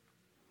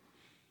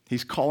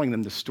 He's calling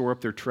them to store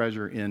up their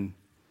treasure in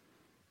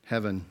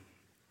heaven.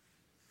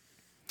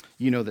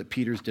 You know that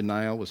Peter's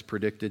denial was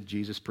predicted.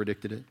 Jesus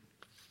predicted it.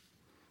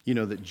 You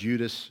know that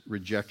Judas'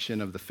 rejection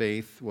of the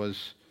faith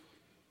was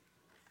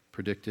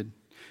predicted.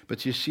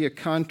 But you see a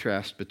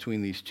contrast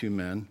between these two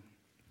men.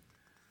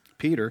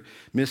 Peter,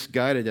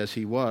 misguided as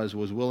he was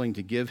willing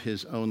to give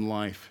his own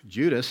life.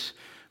 Judas,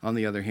 on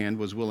the other hand,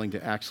 was willing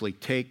to actually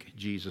take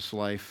Jesus'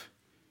 life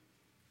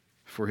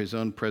for his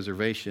own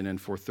preservation and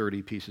for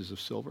 30 pieces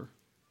of silver.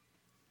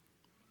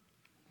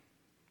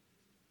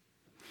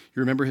 You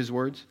remember his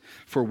words?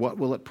 "For what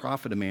will it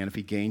profit a man if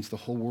he gains the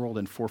whole world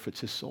and forfeits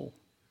his soul?"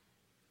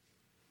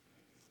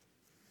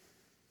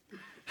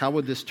 How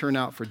would this turn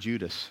out for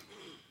Judas?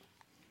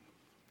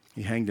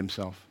 He hanged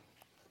himself.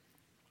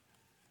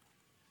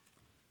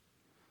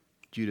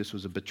 Judas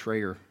was a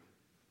betrayer.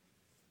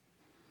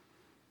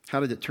 How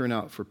did it turn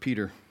out for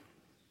Peter?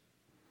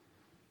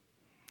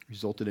 It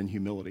resulted in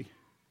humility.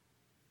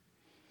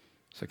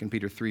 2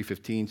 Peter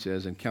 3:15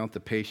 says, "And count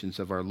the patience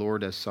of our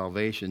Lord as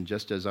salvation,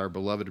 just as our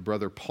beloved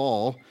brother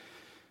Paul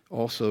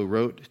also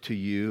wrote to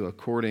you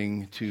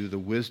according to the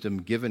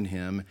wisdom given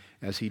him,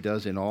 as he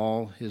does in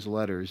all his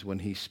letters when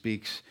he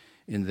speaks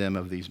in them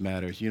of these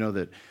matters." You know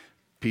that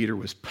Peter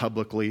was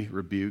publicly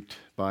rebuked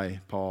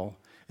by Paul,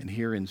 and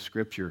here in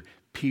Scripture,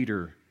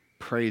 Peter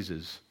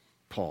praises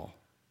Paul.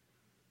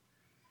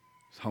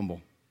 He's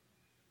humble.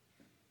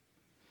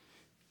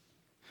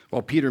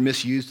 While Peter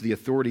misused the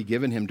authority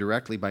given him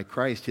directly by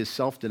Christ, his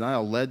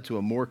self-denial led to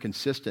a more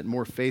consistent,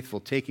 more faithful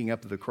taking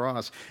up of the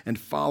cross and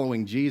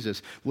following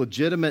Jesus.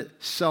 Legitimate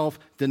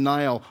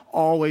self-denial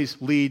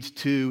always leads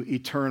to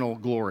eternal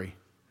glory.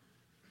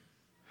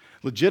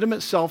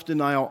 Legitimate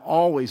self-denial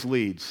always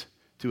leads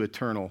to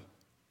eternal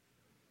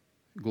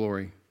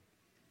glory.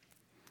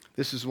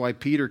 This is why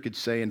Peter could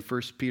say in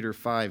 1 Peter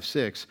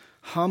 5:6,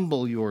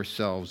 "Humble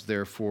yourselves,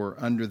 therefore,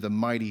 under the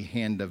mighty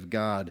hand of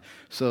God,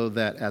 so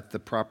that at the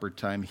proper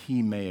time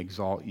he may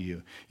exalt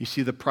you." You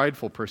see, the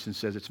prideful person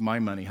says, "It's my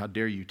money. How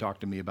dare you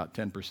talk to me about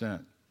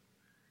 10%?"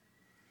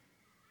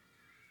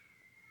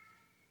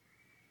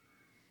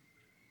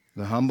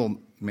 The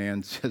humble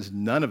man says,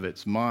 "None of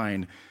it's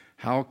mine.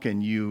 How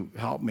can you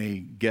help me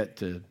get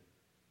to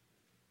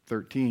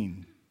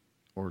 13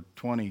 or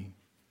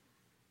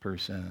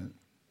 20%?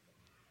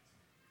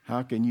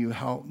 How can you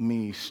help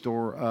me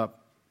store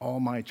up all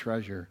my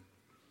treasure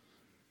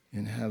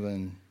in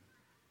heaven?"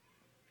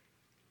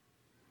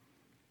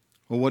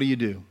 Well, what do you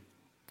do?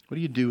 What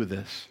do you do with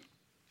this?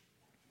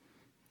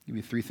 I'll give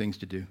you 3 things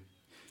to do.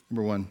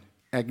 Number 1,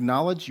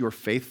 acknowledge your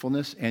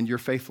faithfulness and your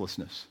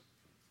faithlessness.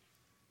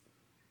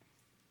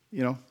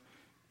 You know,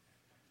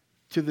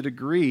 to the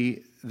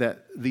degree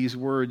that these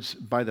words,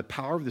 by the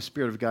power of the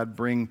Spirit of God,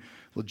 bring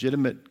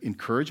legitimate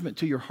encouragement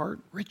to your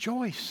heart,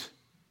 rejoice.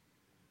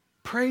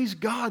 Praise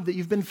God that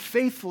you've been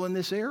faithful in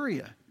this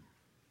area.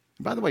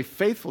 And by the way,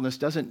 faithfulness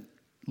doesn't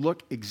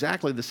look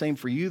exactly the same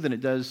for you than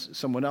it does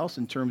someone else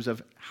in terms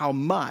of how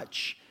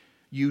much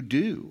you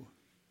do.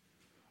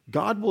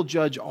 God will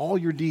judge all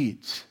your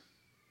deeds.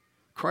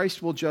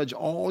 Christ will judge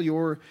all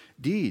your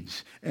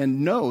deeds.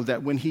 And know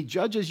that when he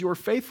judges your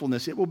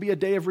faithfulness, it will be a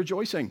day of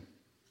rejoicing.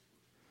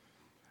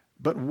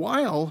 But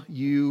while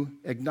you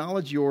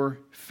acknowledge your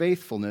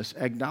faithfulness,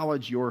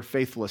 acknowledge your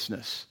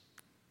faithlessness.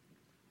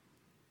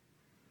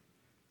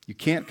 You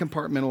can't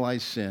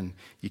compartmentalize sin.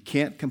 You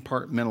can't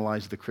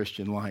compartmentalize the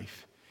Christian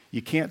life.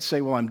 You can't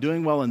say, well, I'm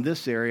doing well in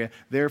this area,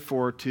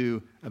 therefore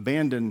to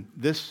abandon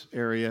this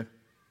area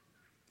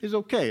is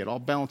okay. It all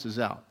balances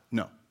out.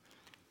 No.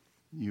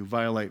 You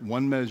violate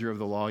one measure of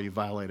the law, you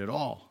violate it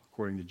all,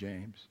 according to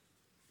James.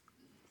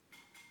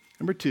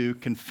 Number 2,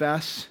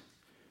 confess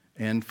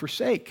and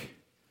forsake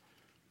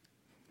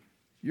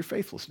your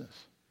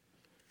faithlessness.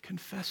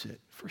 Confess it.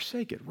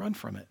 Forsake it. Run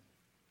from it.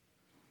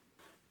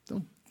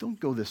 Don't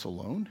go this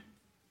alone.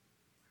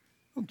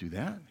 Don't do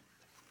that.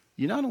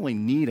 You not only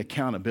need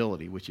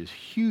accountability, which is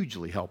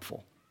hugely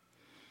helpful,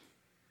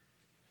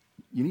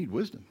 you need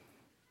wisdom.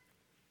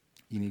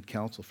 You need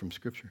counsel from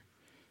Scripture.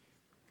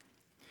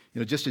 You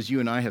know, just as you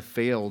and I have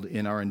failed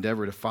in our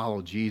endeavor to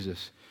follow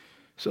Jesus,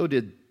 so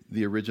did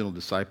the original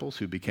disciples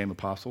who became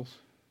apostles.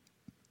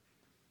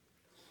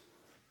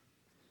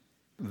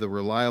 The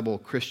reliable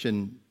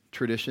Christian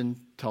tradition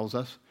tells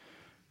us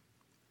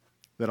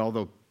that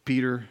although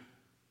Peter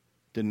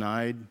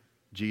denied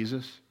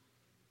Jesus,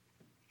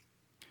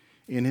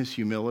 in his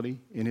humility,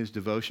 in his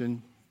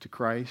devotion to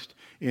Christ,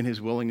 in his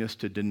willingness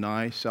to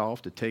deny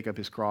self, to take up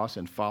his cross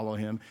and follow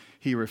him,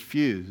 he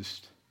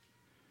refused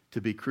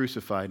to be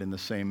crucified in the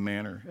same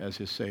manner as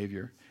his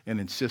Savior and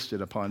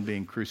insisted upon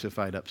being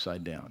crucified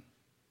upside down.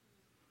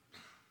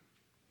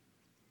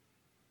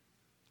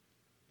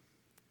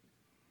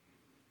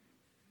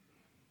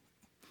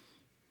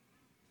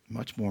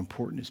 Much more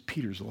important is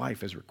Peter's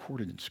life as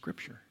recorded in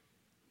Scripture.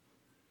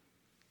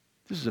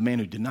 This is a man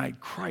who denied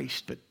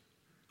Christ, but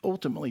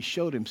ultimately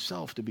showed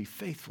himself to be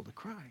faithful to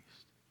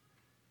Christ.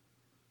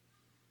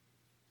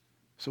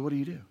 So what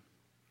do?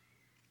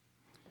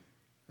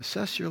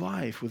 Assess your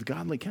life with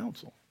godly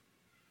counsel.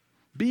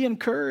 Be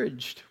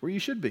encouraged where you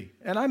should be.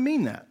 And I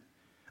mean that.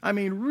 I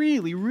mean,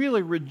 really,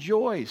 really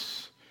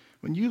rejoice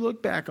when you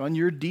look back on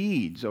your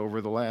deeds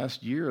over the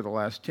last year, or the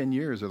last 10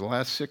 years, or the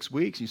last 6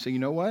 weeks. You say, you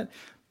know what?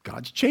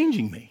 God's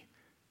changing me.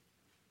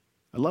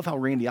 I love how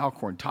Randy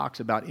Alcorn talks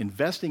about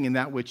investing in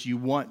that which you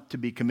want to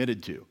be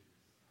committed to. You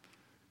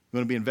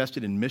want to be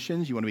invested in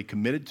missions? You want to be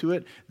committed to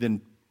it?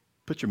 Then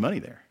put your money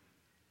there.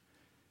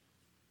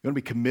 You want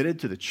to be committed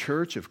to the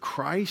church of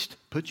Christ?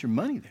 Put your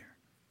money there.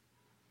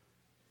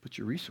 Put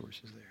your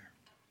resources there.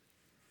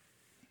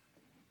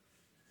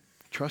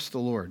 Trust the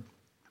Lord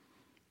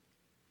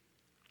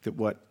that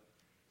what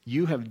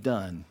you have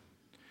done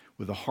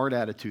with a heart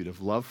attitude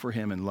of love for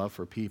Him and love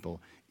for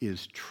people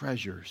is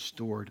treasure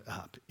stored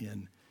up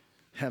in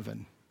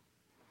heaven.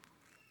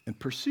 And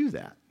pursue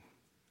that.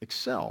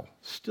 Excel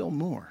still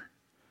more.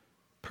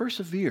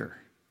 Persevere.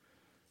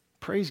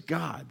 Praise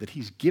God that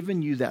He's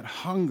given you that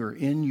hunger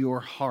in your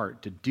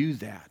heart to do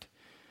that.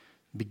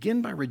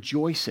 Begin by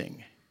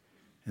rejoicing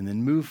and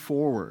then move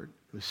forward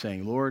with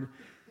saying, Lord,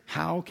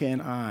 how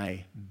can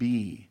I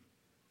be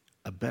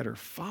a better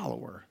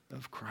follower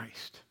of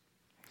Christ?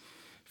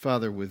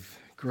 Father, with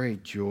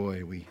great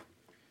joy, we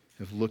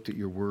have looked at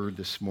your word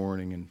this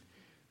morning, and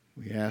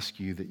we ask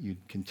you that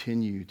you'd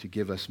continue to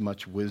give us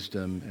much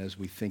wisdom as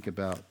we think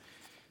about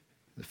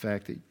the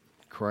fact that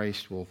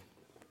Christ will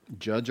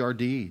judge our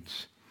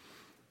deeds.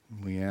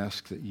 We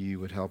ask that you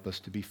would help us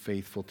to be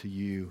faithful to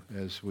you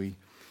as we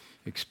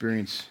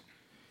experience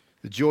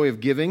the joy of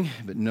giving,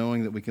 but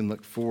knowing that we can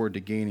look forward to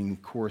gaining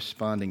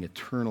corresponding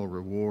eternal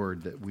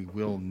reward that we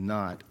will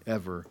not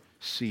ever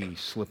see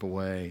slip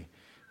away.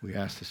 We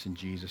ask this in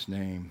Jesus'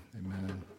 name. Amen.